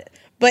grab it.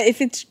 But if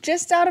it's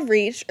just out of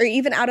reach or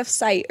even out of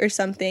sight or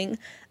something,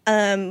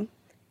 and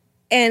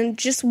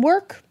just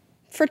work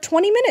for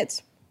 20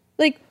 minutes.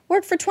 Like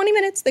work for 20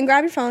 minutes, then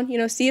grab your phone, you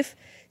know, see if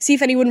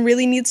anyone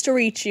really needs to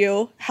reach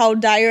you, how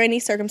dire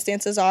any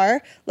circumstances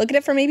are. Look at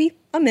it for maybe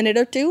a minute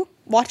or two,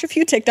 watch a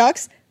few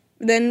TikToks,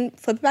 then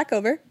flip it back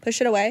over,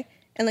 push it away,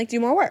 and like do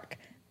more work.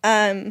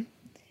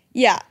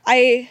 Yeah,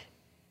 I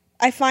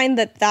find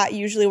that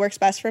usually works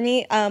best for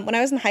me. When I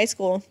was in high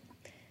school,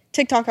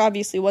 TikTok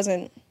obviously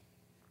wasn't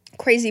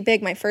crazy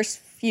big my first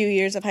few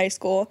years of high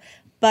school,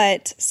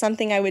 but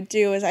something I would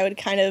do is I would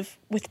kind of,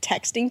 with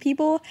texting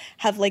people,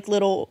 have like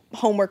little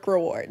homework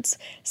rewards.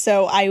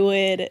 So I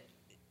would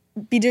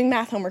be doing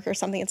math homework or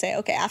something and say,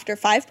 okay, after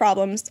 5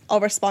 problems,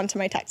 I'll respond to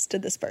my text to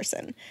this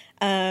person.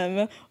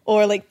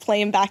 Or like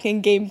playing back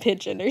in Game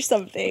Pigeon or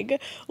something,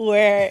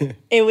 where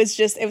it was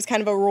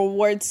kind of a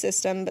reward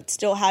system, but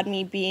still had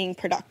me being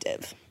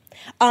productive.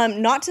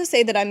 Not to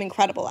say that I'm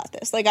incredible at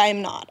this. Like, I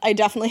am not. I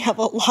definitely have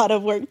a lot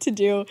of work to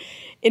do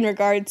in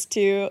regards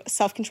to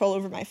self-control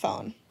over my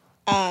phone.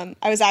 I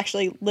was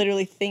actually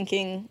literally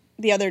thinking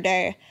the other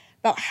day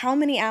about how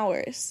many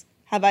hours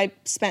have I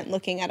spent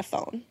looking at a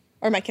phone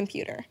or my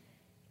computer,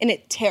 and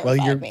it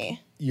terrified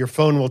me. Your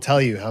phone will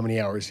tell you how many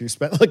hours you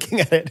spent looking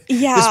at it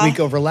Yeah. this week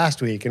over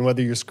last week, and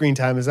whether your screen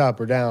time is up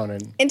or down.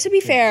 And to be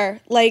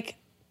fair, like,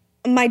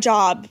 my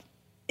job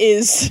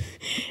is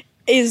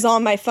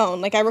on my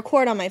phone. Like, I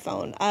record on my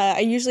phone. I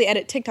usually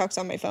edit TikToks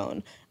on my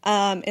phone.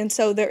 And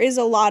so there is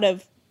a lot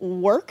of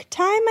work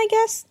time, I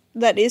guess,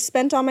 that is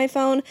spent on my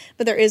phone,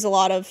 but there is a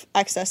lot of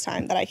excess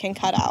time that I can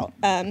cut out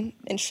and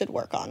should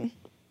work on.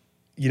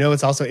 You know,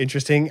 it's also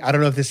interesting. I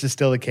don't know if this is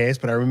still the case,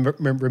 but I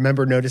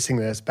remember noticing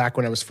this back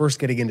when I was first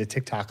getting into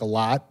TikTok a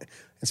lot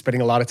and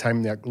spending a lot of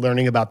time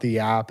learning about the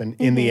app and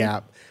in the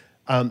app.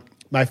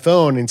 My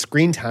phone in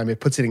screen time, it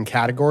puts it in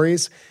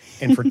categories.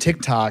 And for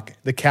TikTok,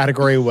 the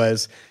category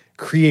was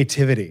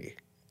creativity.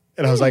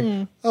 And I was like,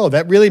 oh,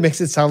 that really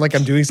makes it sound like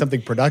I'm doing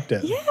something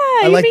productive. Yeah, I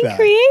you're like being that.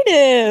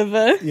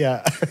 creative.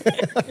 Yeah.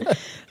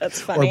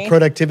 That's funny. Or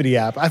productivity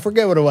app. I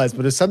forget what it was,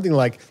 but it's something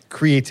like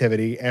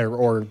creativity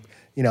or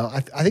you know,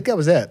 I think that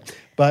was it.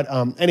 But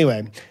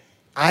anyway,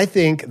 I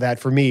think that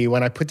for me,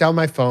 when I put down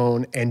my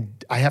phone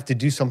and I have to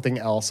do something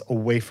else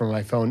away from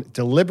my phone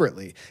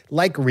deliberately,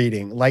 like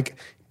reading, like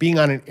being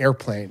on an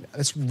airplane.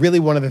 That's really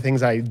one of the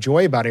things I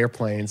enjoy about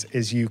airplanes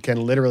is you can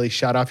literally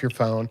shut off your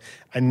phone.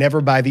 I never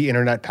buy the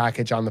internet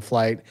package on the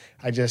flight.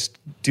 I just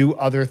do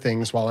other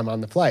things while I'm on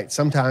the flight.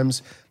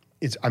 Sometimes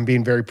I'm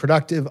being very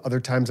productive.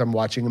 Other times I'm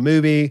watching a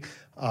movie.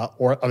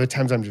 Or other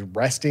times I'm just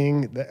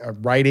resting,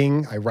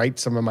 writing. I write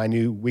some of my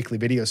new weekly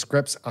video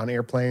scripts on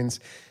airplanes.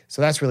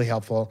 So that's really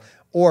helpful.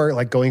 Or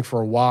like going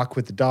for a walk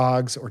with the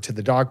dogs or to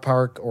the dog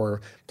park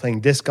or playing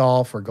disc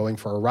golf or going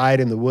for a ride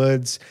in the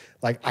woods.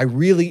 Like I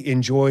really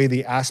enjoy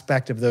the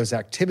aspect of those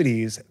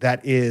activities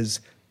that is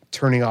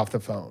turning off the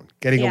phone,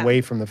 getting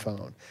away from the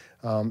phone.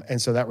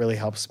 And so that really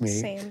helps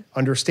me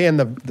understand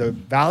the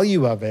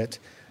value of it.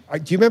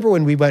 Do you remember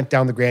when we went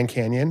down the Grand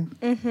Canyon?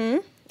 Mm-hmm.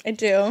 I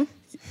do.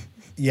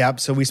 Yep.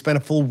 So we spent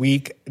a full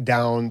week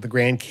down the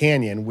Grand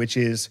Canyon, which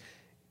is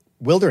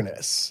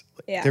wilderness.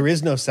 Yeah. There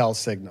is no cell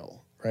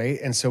signal, right?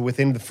 And so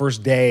within the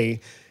first day,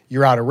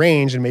 you're out of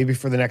range, and maybe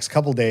for the next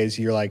couple days,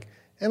 you're like,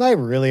 am I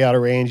really out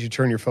of range? You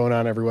turn your phone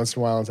on every once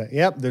in a while and say,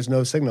 yep, there's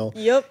no signal.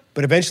 Yep.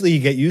 But eventually you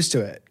get used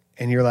to it,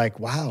 and you're like,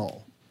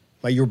 wow,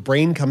 like your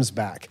brain comes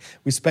back.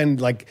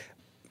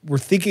 We're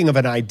thinking of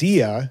an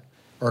idea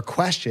or a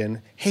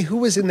question. Hey, who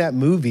was in that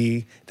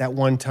movie that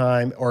one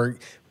time?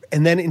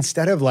 And then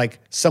instead of like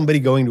somebody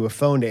going to a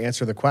phone to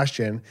answer the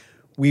question,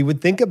 we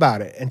would think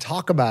about it and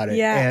talk about it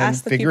and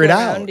ask the figure people it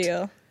out. around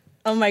you.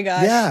 Oh my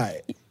gosh. Yeah.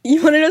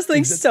 You want to know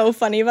something so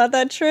funny about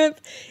that trip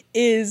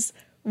is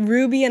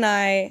Ruby and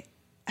I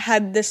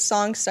had this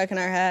song stuck in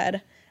our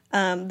head.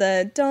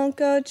 The don't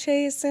go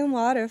chasing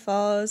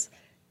waterfalls.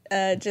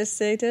 Just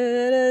say da,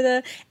 da, da,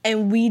 da.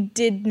 And we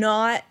did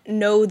not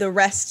know the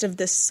rest of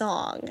the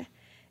song.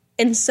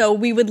 And so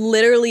we would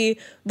literally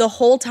the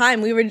whole time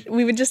we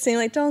would just sing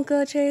like don't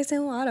go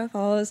chasing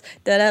waterfalls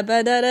da da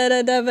ba da da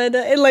da da ba da,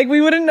 and like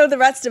we wouldn't know the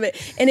rest of it.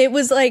 And it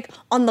was like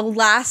on the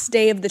last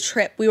day of the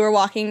trip we were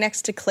walking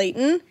next to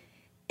Clayton,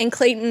 and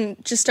Clayton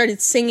just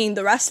started singing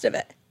the rest of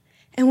it.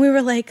 And we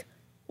were like,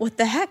 what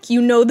the heck?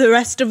 You know the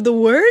rest of the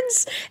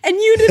words? And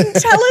you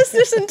didn't tell us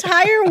this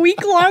entire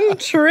week-long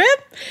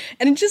trip?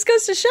 And it just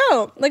goes to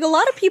show, like a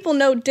lot of people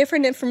know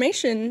different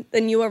information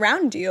than you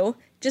around you.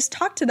 Just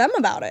talk to them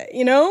about it,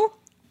 you know?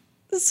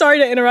 Sorry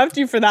to interrupt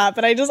you for that,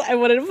 but I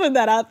wanted to put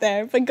that out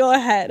there. But go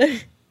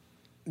ahead.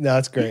 No,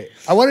 that's great.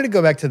 I wanted to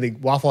go back to the the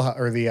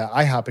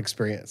IHOP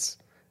experience.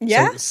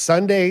 Yeah? So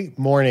Sunday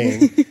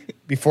morning,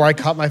 before I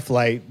caught my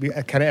flight,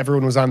 kind of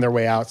everyone was on their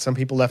way out. Some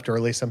people left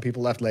early, some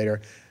people left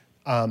later.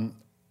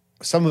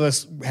 Some of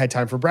us had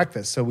time for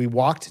breakfast. So we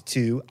walked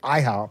to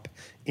IHOP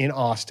in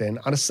Austin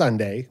on a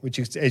Sunday, which,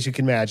 as you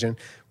can imagine,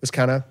 was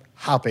kind of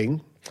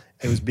hopping.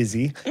 It was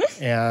busy.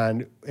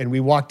 And we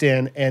walked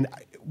in. And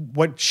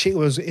what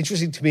was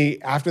interesting to me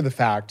after the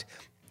fact,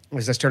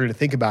 as I started to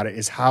think about it,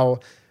 is how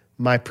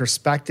my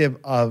perspective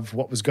of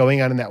what was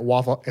going on in that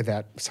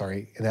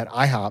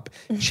IHOP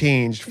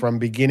changed from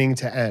beginning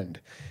to end.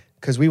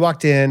 Because we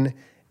walked in,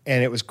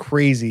 and it was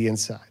crazy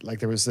inside.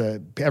 Like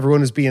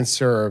everyone was being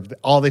served.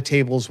 All the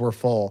tables were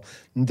full.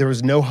 There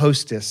was no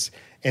hostess.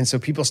 And so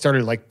people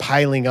started like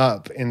piling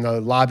up in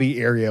the lobby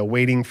area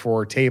waiting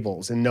for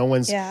tables, and no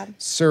one's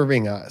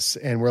serving us.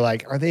 And we're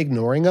like, are they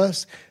ignoring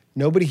us?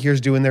 Nobody here's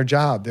doing their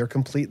job. They're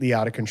completely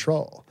out of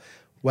control.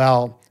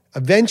 Well,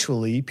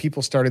 eventually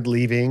people started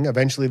leaving.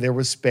 Eventually there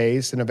was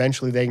space, and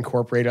eventually they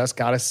incorporated us,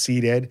 got us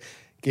seated,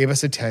 gave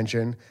us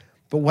attention.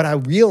 But what I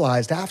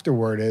realized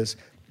afterward is,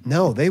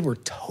 no, they were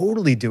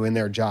totally doing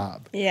their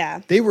job.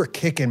 Yeah. They were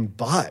kicking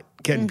butt,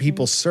 getting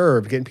people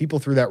served, getting people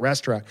through that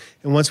restaurant.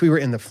 And once we were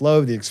in the flow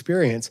of the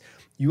experience,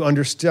 you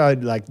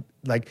understood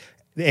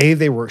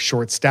they were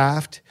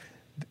short-staffed.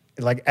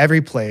 Like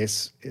every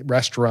place,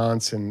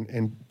 restaurants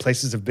and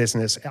places of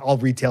business, all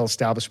retail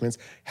establishments,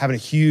 having a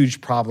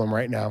huge problem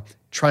right now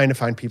trying to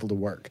find people to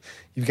work.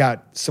 You've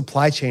got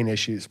supply chain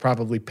issues,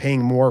 probably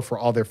paying more for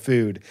all their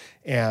food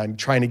and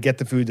trying to get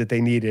the food that they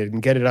needed and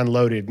get it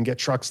unloaded and get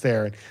trucks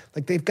there. And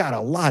like they've got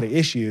a lot of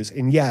issues,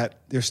 and yet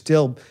they're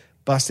still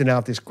busting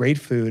out this great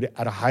food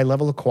at a high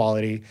level of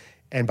quality.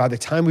 And by the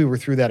time we were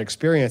through that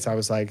experience, I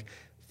was like,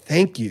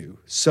 thank you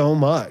so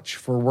much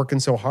for working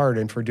so hard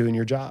and for doing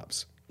your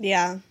jobs.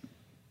 Yeah.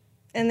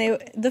 And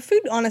the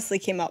food honestly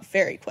came out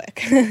very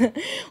quick.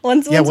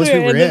 once we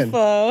were in the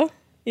flow.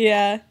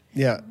 Yeah.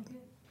 Yeah.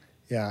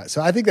 Yeah.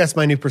 So I think that's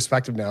my new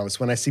perspective now is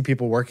when I see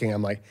people working,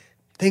 I'm like,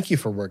 thank you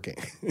for working.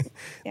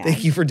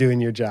 Thank you for doing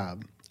your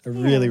job. I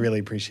really, really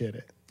appreciate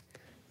it.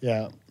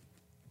 Yeah.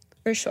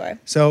 For sure.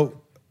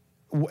 So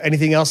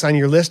anything else on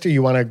your list, or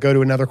you want to go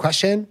to another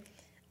question?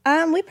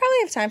 We probably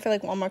have time for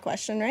like one more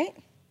question, right?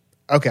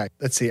 Okay,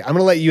 let's see. I'm going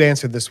to let you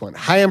answer this one.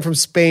 Hi, I'm from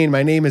Spain.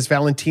 My name is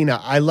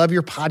Valentina. I love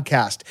your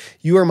podcast.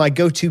 You are my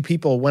go-to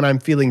people when I'm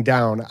feeling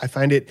down. I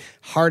find it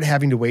hard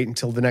having to wait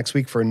until the next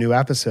week for a new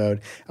episode.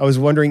 I was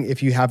wondering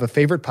if you have a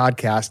favorite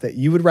podcast that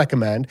you would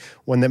recommend,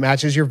 one that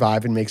matches your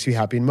vibe and makes you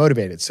happy and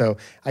motivated. So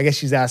I guess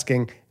she's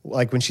asking,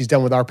 like when she's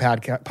done with our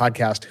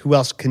podcast, who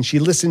else can she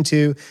listen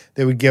to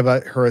that would give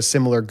her a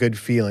similar good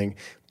feeling?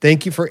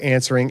 Thank you for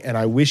answering, and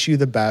I wish you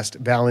the best,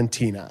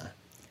 Valentina.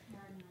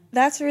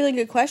 That's a really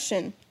good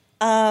question.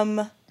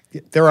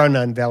 There are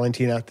none,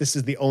 Valentina. This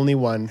is the only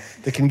one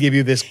that can give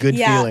you this good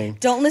feeling.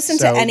 Don't listen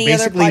to any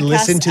other podcasts basically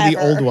listen to the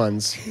ever. old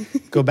ones.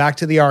 Go back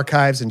to the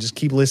archives and just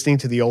keep listening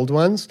to the old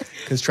ones,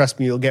 because trust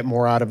me, you'll get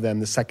more out of them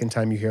the second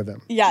time you hear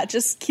them. Yeah,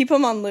 just keep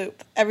them on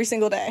loop every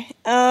single day.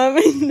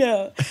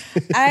 No,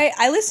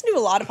 I listen to a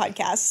lot of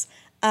podcasts.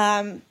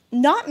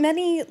 Not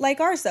many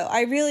like ours, though.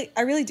 I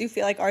really do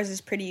feel like ours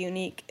is pretty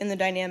unique in the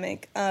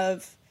dynamic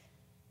of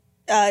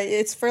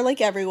it's for like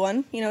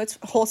everyone. You know, it's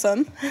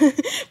wholesome.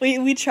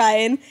 we try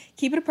and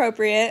keep it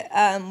appropriate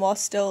while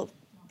still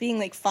being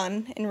like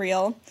fun and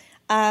real.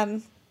 I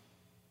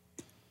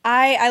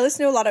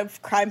listen to a lot of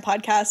crime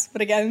podcasts,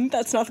 but again,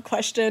 that's not the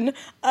question.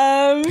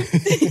 I'm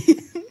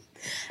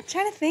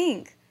trying to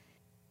think.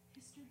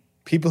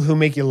 People who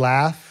make you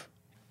laugh.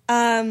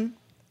 Yeah,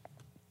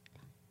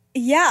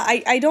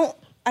 I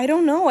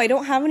don't know. I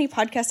don't have any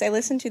podcasts I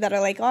listen to that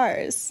are like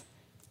ours.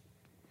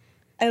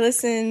 I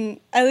listen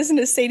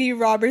to Sadie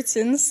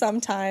Robertson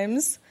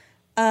sometimes,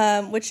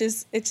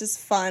 it's just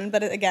fun,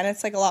 but again,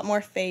 it's like a lot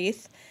more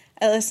faith.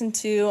 I listen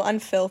to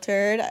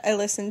Unfiltered.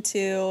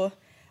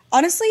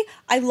 Honestly,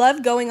 I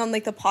love going on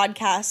like the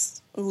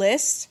podcast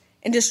list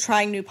and just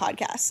trying new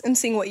podcasts and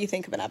seeing what you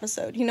think of an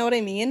episode. You know what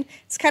I mean?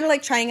 It's kind of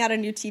like trying out a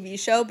new TV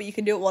show, but you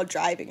can do it while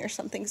driving or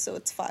something, so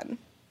it's fun.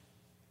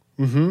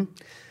 Mm-hmm.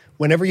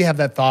 Whenever you have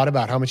that thought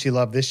about how much you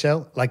love this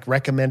show, like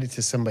recommend it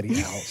to somebody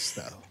else,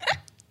 though.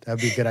 That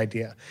would be a good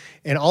idea.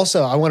 And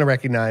also, I want to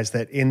recognize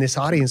that in this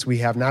audience, we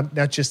have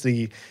not just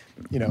the,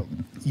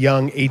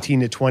 young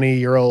 18 to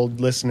 20-year-old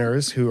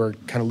listeners who are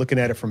kind of looking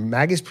at it from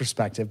Maggie's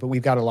perspective, but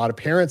we've got a lot of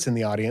parents in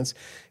the audience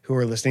who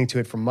are listening to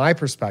it from my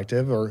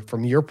perspective or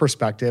from your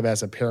perspective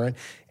as a parent.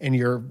 And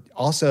you're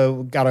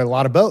also got a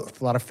lot of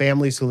both, a lot of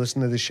families who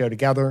listen to the show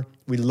together.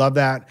 We love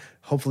that.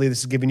 Hopefully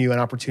this is giving you an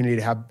opportunity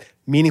to have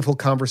meaningful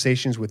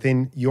conversations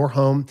within your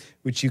home,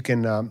 which you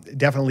can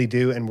definitely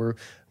do. And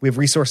we have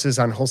resources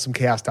on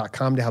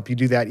wholesomechaos.com to help you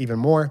do that even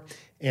more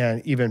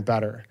and even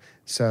better.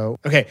 So,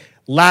 okay,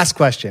 last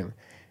question.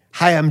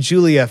 Hi, I'm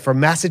Julia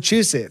from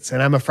Massachusetts,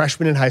 and I'm a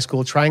freshman in high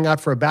school trying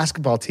out for a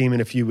basketball team in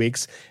a few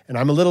weeks, and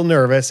I'm a little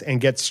nervous and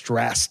get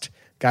stressed.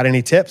 Got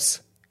any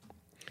tips?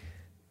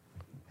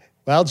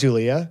 Well,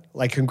 Julia,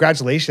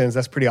 congratulations.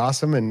 That's pretty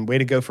awesome, and way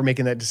to go for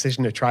making that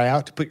decision to try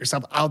out, to put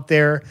yourself out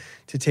there,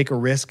 to take a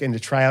risk, and to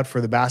try out for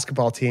the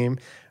basketball team.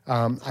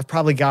 I've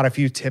probably got a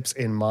few tips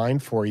in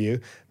mind for you.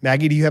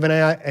 Maggie, do you have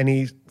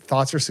any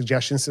thoughts or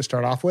suggestions to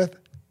start off with?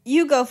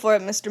 You go for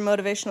it, Mr.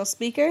 Motivational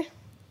Speaker.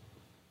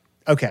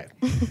 Okay,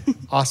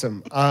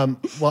 awesome.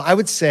 Well, I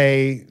would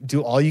say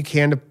do all you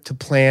can to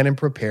plan and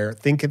prepare,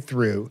 think it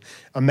through,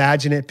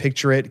 imagine it,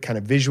 picture it, kind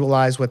of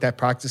visualize what that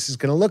practice is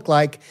going to look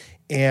like,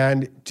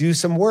 and do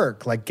some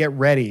work, get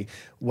ready.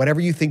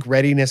 Whatever you think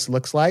readiness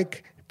looks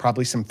like,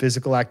 probably some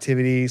physical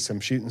activity, some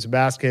shooting some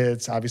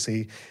baskets,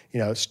 obviously,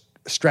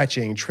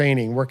 stretching,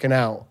 training, working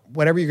out,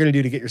 whatever you're going to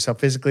do to get yourself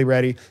physically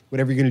ready,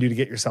 whatever you're going to do to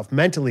get yourself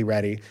mentally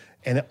ready.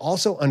 And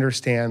also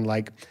understand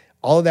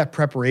all of that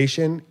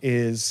preparation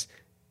is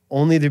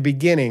only the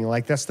beginning.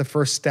 That's the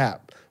first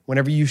step.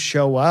 Whenever you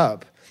show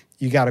up,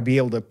 you got to be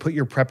able to put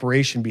your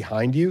preparation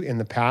behind you in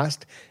the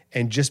past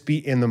and just be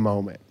in the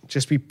moment.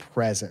 Just be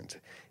present.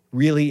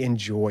 Really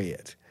enjoy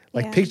it.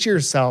 Picture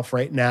yourself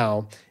right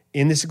now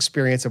in this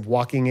experience of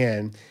walking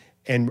in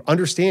and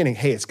understanding,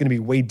 hey, it's going to be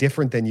way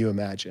different than you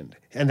imagined.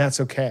 And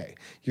that's okay.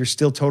 You're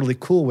still totally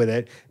cool with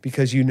it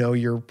because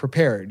you're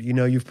prepared.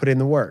 You've put in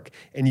the work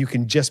and you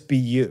can just be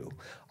you.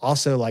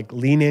 Also,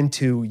 lean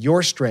into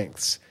your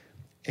strengths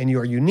and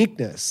your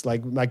uniqueness.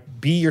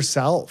 Be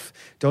yourself.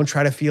 Don't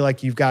try to feel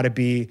like you've got to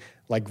be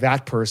like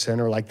that person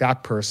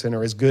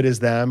or as good as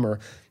them or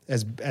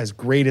as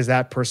great as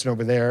that person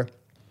over there.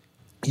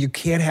 You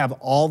can't have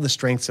all the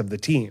strengths of the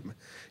team.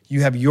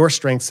 You have your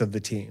strengths of the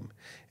team.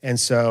 And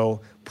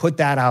so put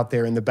that out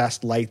there in the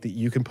best light that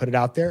you can put it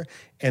out there.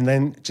 And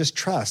then just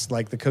trust,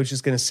 the coach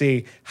is going to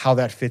see how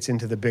that fits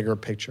into the bigger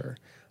picture.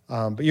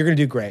 But you're going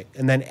to do great.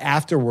 And then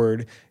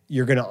afterward,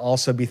 you're going to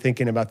also be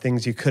thinking about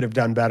things you could have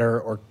done better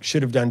or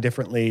should have done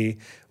differently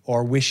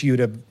or wish you'd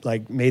have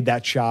made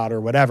that shot or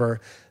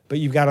whatever. But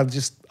you've got to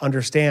just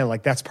understand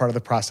that's part of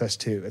the process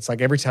too. It's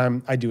every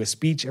time I do a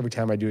speech, every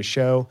time I do a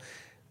show,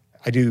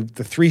 I do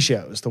the 3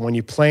 shows, the one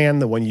you plan,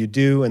 the one you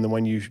do, and the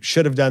one you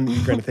should have done that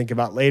you're going to think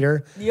about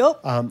later.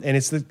 Yep. And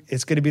it's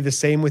going to be the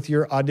same with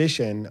your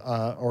audition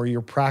or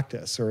your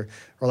practice or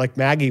like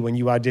Maggie when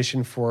you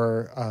audition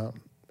for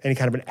any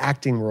kind of an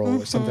acting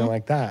role or something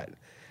like that.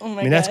 Oh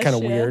my gosh, that's kind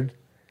of weird.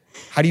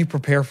 How do you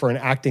prepare for an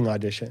acting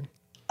audition?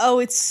 Oh,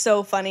 it's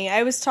so funny.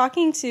 I was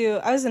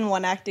in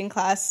one acting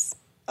class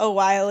a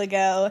while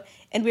ago,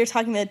 and we were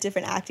talking about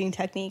different acting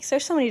techniques.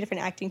 There's so many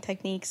different acting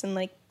techniques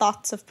and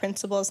thoughts of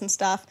principles and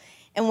stuff.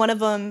 And one of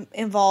them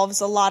involves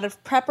a lot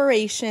of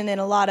preparation and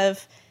a lot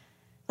of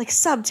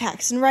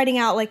subtext and writing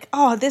out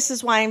oh, this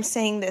is why I'm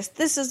saying this.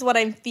 This is what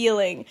I'm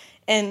feeling.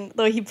 And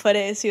the way he put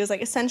it is he was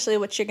essentially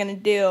what you're going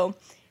to do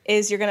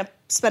is you're going to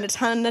spend a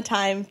ton of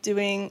time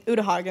doing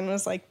Uta Hagen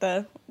was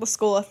the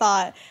school of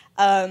thought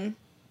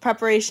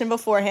preparation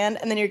beforehand.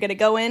 And then you're going to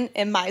go in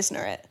and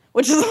Meisner it,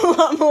 which is a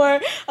lot more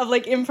of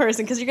in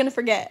person because you're going to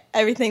forget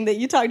everything that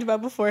you talked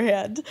about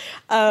beforehand.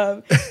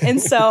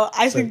 And so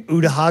I think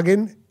Uta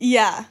Hagen?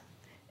 Yeah.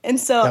 And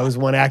so that was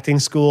one acting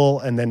school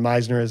and then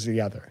Meisner is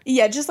the other.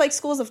 Yeah, just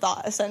schools of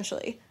thought,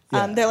 essentially.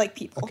 Yeah. They're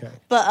people. Okay.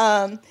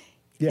 But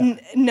yeah.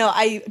 No,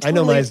 I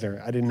know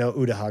Meisner. I didn't know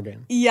Uta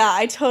Hagen. Yeah,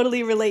 I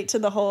totally relate to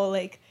the whole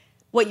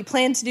what you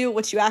plan to do,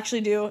 what you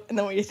actually do, and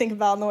then what you think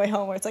about on the way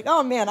home where it's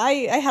oh man, I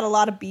had a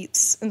lot of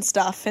beats and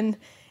stuff and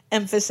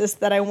emphasis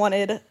that I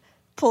wanted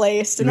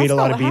placed. You and made a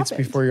lot of beats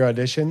happened. Before your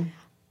audition?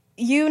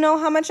 You know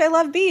how much I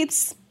love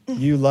beats.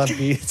 You love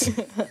beats.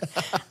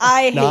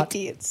 I hate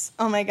beats.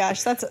 Oh my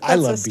gosh, that's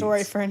a story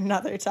beats. for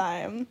another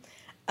time.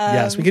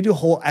 Yes, we could do a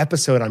whole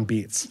episode on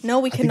beats.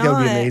 No, we cannot. I think that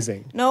would be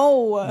amazing.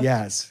 No.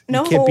 Yes.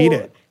 No. You can't beat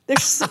it.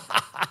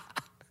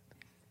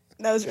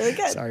 That was really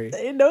good. Sorry.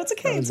 No, it's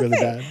okay. That was it's really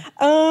okay.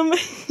 bad.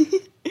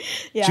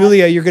 Yeah.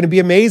 Julia, you're going to be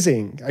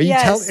amazing. Are you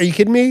Yes. Are you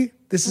kidding me?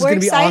 This is We're going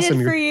to be excited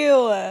awesome. for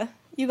you.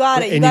 You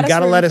got it. And you got to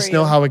rooting let for us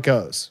know you. how it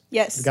goes.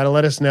 Yes. You got to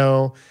let us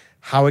know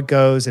how it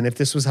goes and if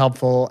this was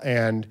helpful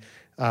and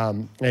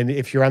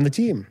if you're on the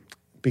team,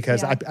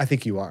 because Yeah. I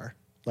think you are.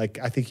 Like,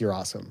 I think you're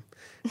awesome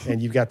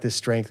and you've got this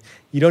strength.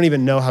 You don't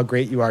even know how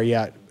great you are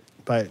yet,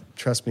 but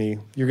trust me,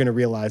 you're going to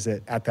realize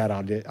it at that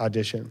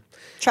audition.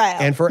 Try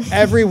out. And for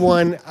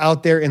everyone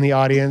out there in the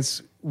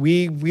audience,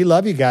 we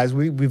love you guys.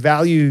 We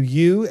value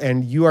you,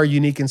 and you are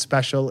unique and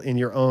special in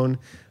your own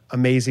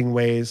amazing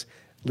ways.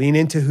 Lean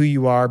into who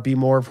you are, be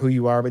more of who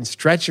you are, and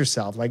stretch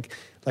yourself. Like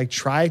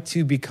try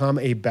to become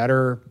a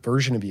better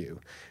version of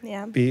you.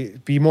 Yeah.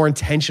 Be more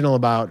intentional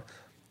about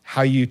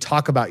how you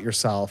talk about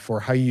yourself or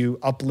how you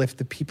uplift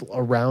the people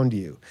around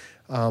you.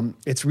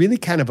 It's really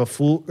kind of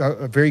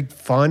a very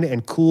fun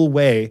and cool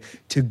way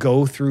to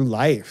go through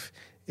life,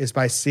 is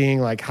by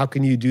seeing like, how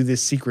can you do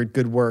this secret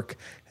good work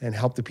and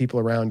help the people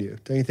around you?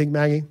 Don't you think,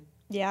 Maggie?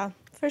 Yeah,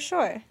 for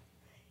sure.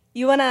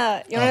 You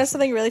wanna know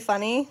something really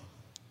funny?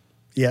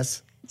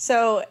 Yes.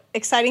 So,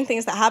 exciting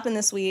things that happened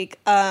this week.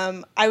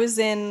 I was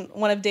in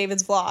one of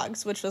David's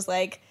vlogs, which was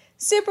like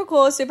super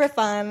cool, super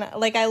fun.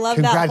 Like, I love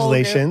that whole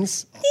group.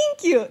 Congratulations.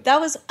 Thank you.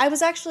 I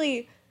was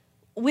actually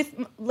with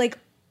like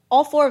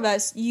all four of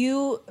us,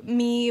 you,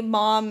 me,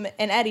 Mom,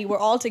 and Eddie were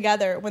all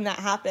together when that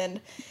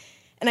happened.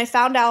 And I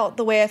found out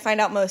the way I find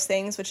out most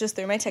things, which is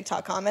through my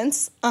TikTok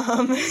comments.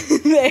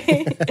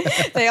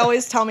 They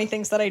always tell me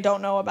things that I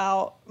don't know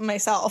about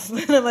myself.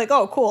 And I'm like,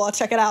 oh, cool, I'll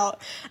check it out.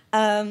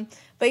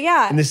 But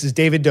yeah. And this is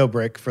David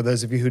Dobrik, for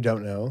those of you who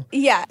don't know.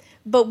 Yeah.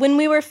 But when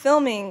we were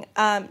filming,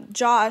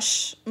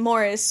 Josh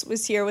Morris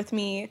was here with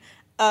me.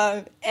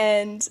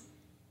 And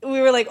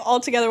we were like all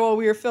together while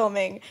we were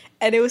filming.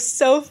 And it was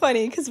so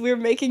funny because we were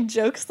making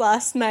jokes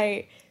last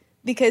night.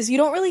 Because you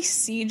don't really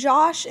see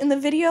Josh in the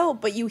video,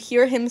 but you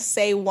hear him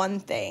say one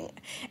thing.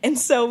 And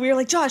so we were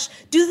like, Josh,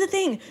 do the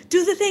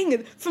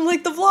thing from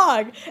like the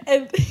vlog.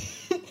 And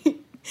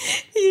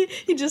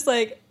he just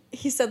like,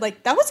 he said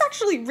like, that was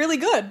actually really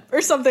good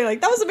or something, like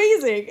that was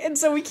amazing. And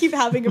so we keep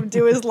having him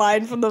do his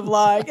line from the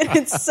vlog, and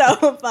it's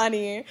so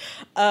funny.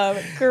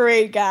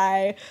 Great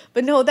guy.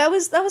 But no, that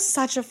was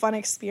such a fun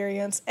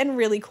experience and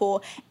really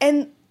cool.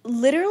 And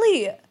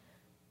literally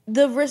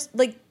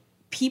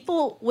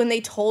people, when they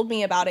told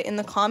me about it in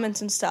the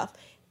comments and stuff,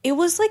 it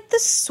was like the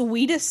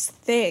sweetest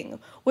thing,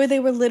 where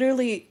they were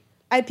literally,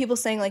 I had people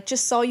saying like,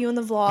 just saw you in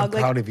the vlog. I'm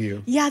proud of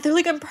you. Yeah, they're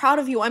like, I'm proud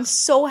of you. I'm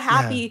so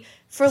happy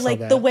for like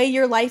that. the way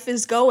your life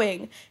is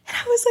going. And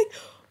I was like,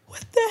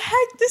 what the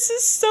heck? This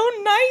is so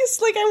nice.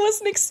 Like, I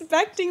wasn't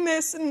expecting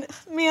this. And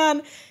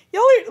man,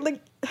 y'all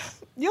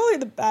are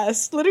the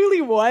best. Literally,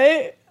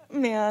 what?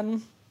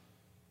 Man.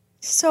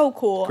 So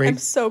cool. I'm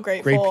so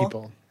grateful. Great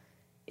people.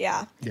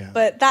 Yeah. Yeah.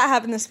 But that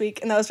happened this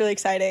week, and that was really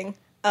exciting.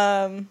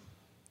 Yeah.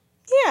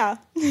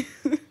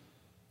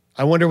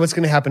 I wonder what's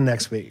going to happen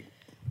next week.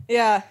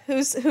 Yeah.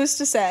 Who's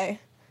to say?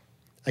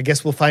 I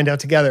guess we'll find out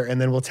together, and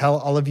then we'll tell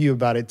all of you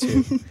about it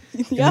too.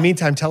 In the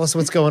meantime, tell us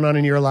what's going on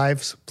in your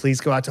lives. Please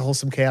go out to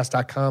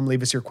wholesomechaos.com,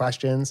 leave us your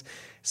questions,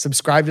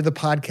 subscribe to the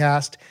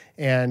podcast.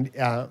 And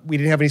we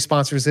didn't have any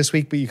sponsors this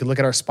week, but you can look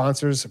at our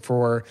sponsors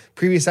for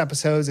previous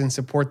episodes and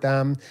support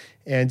them.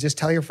 And just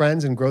tell your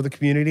friends and grow the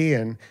community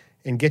and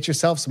get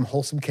yourself some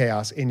wholesome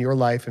chaos in your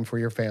life and for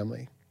your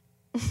family.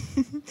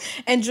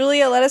 And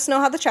Julia, let us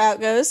know how the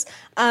tryout goes.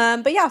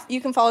 But yeah,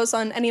 you can follow us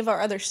on any of our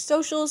other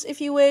socials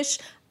if you wish.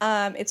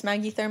 It's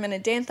Maggie Thurman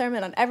and Dan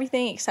Thurman on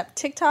everything except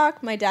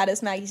TikTok. My dad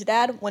is Maggie's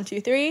dad,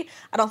 123.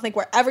 I don't think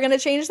we're ever going to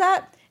change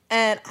that,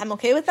 and I'm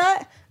okay with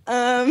that.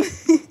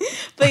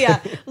 But yeah,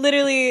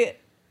 literally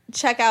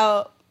check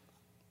out,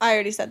 I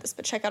already said this,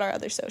 but check out our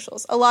other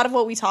socials. A lot of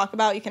what we talk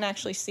about you can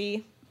actually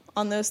see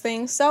on those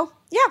things. So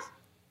yeah,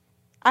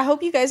 I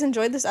hope you guys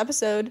enjoyed this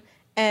episode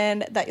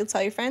and that you'll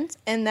tell your friends,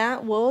 and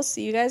that we'll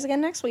see you guys again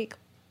next week.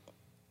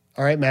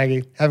 All right,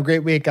 Maggie. Have a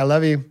great week. I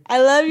love you.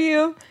 I love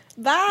you.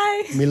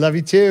 Bye. We love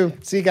you too.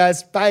 See you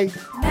guys. Bye.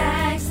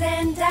 Mags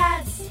and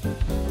Dads,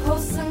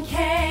 wholesome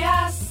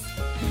chaos.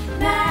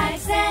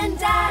 Mags and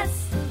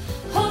Dads,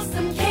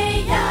 wholesome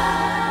chaos.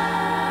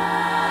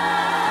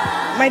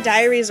 My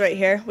diary is right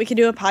here. We could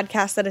do a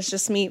podcast that is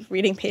just me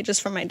reading pages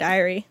from my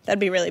diary. That'd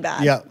be really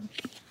bad. Yeah.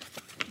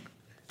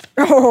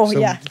 Oh, So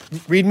yeah.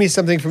 read me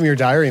something from your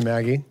diary,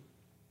 Maggie.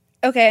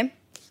 Okay.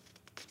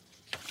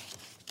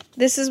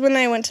 This is when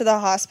I went to the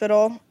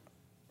hospital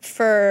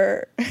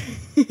for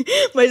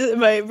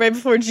my right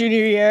before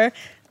junior year.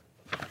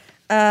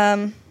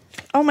 Oh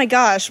my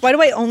gosh, why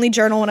do I only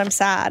journal when I'm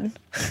sad?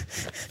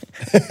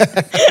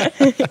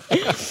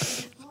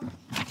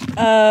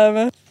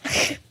 Oh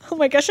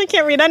my gosh, I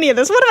can't read any of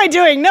this. What am I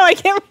doing? No, I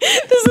can't.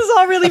 This is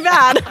all really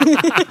bad.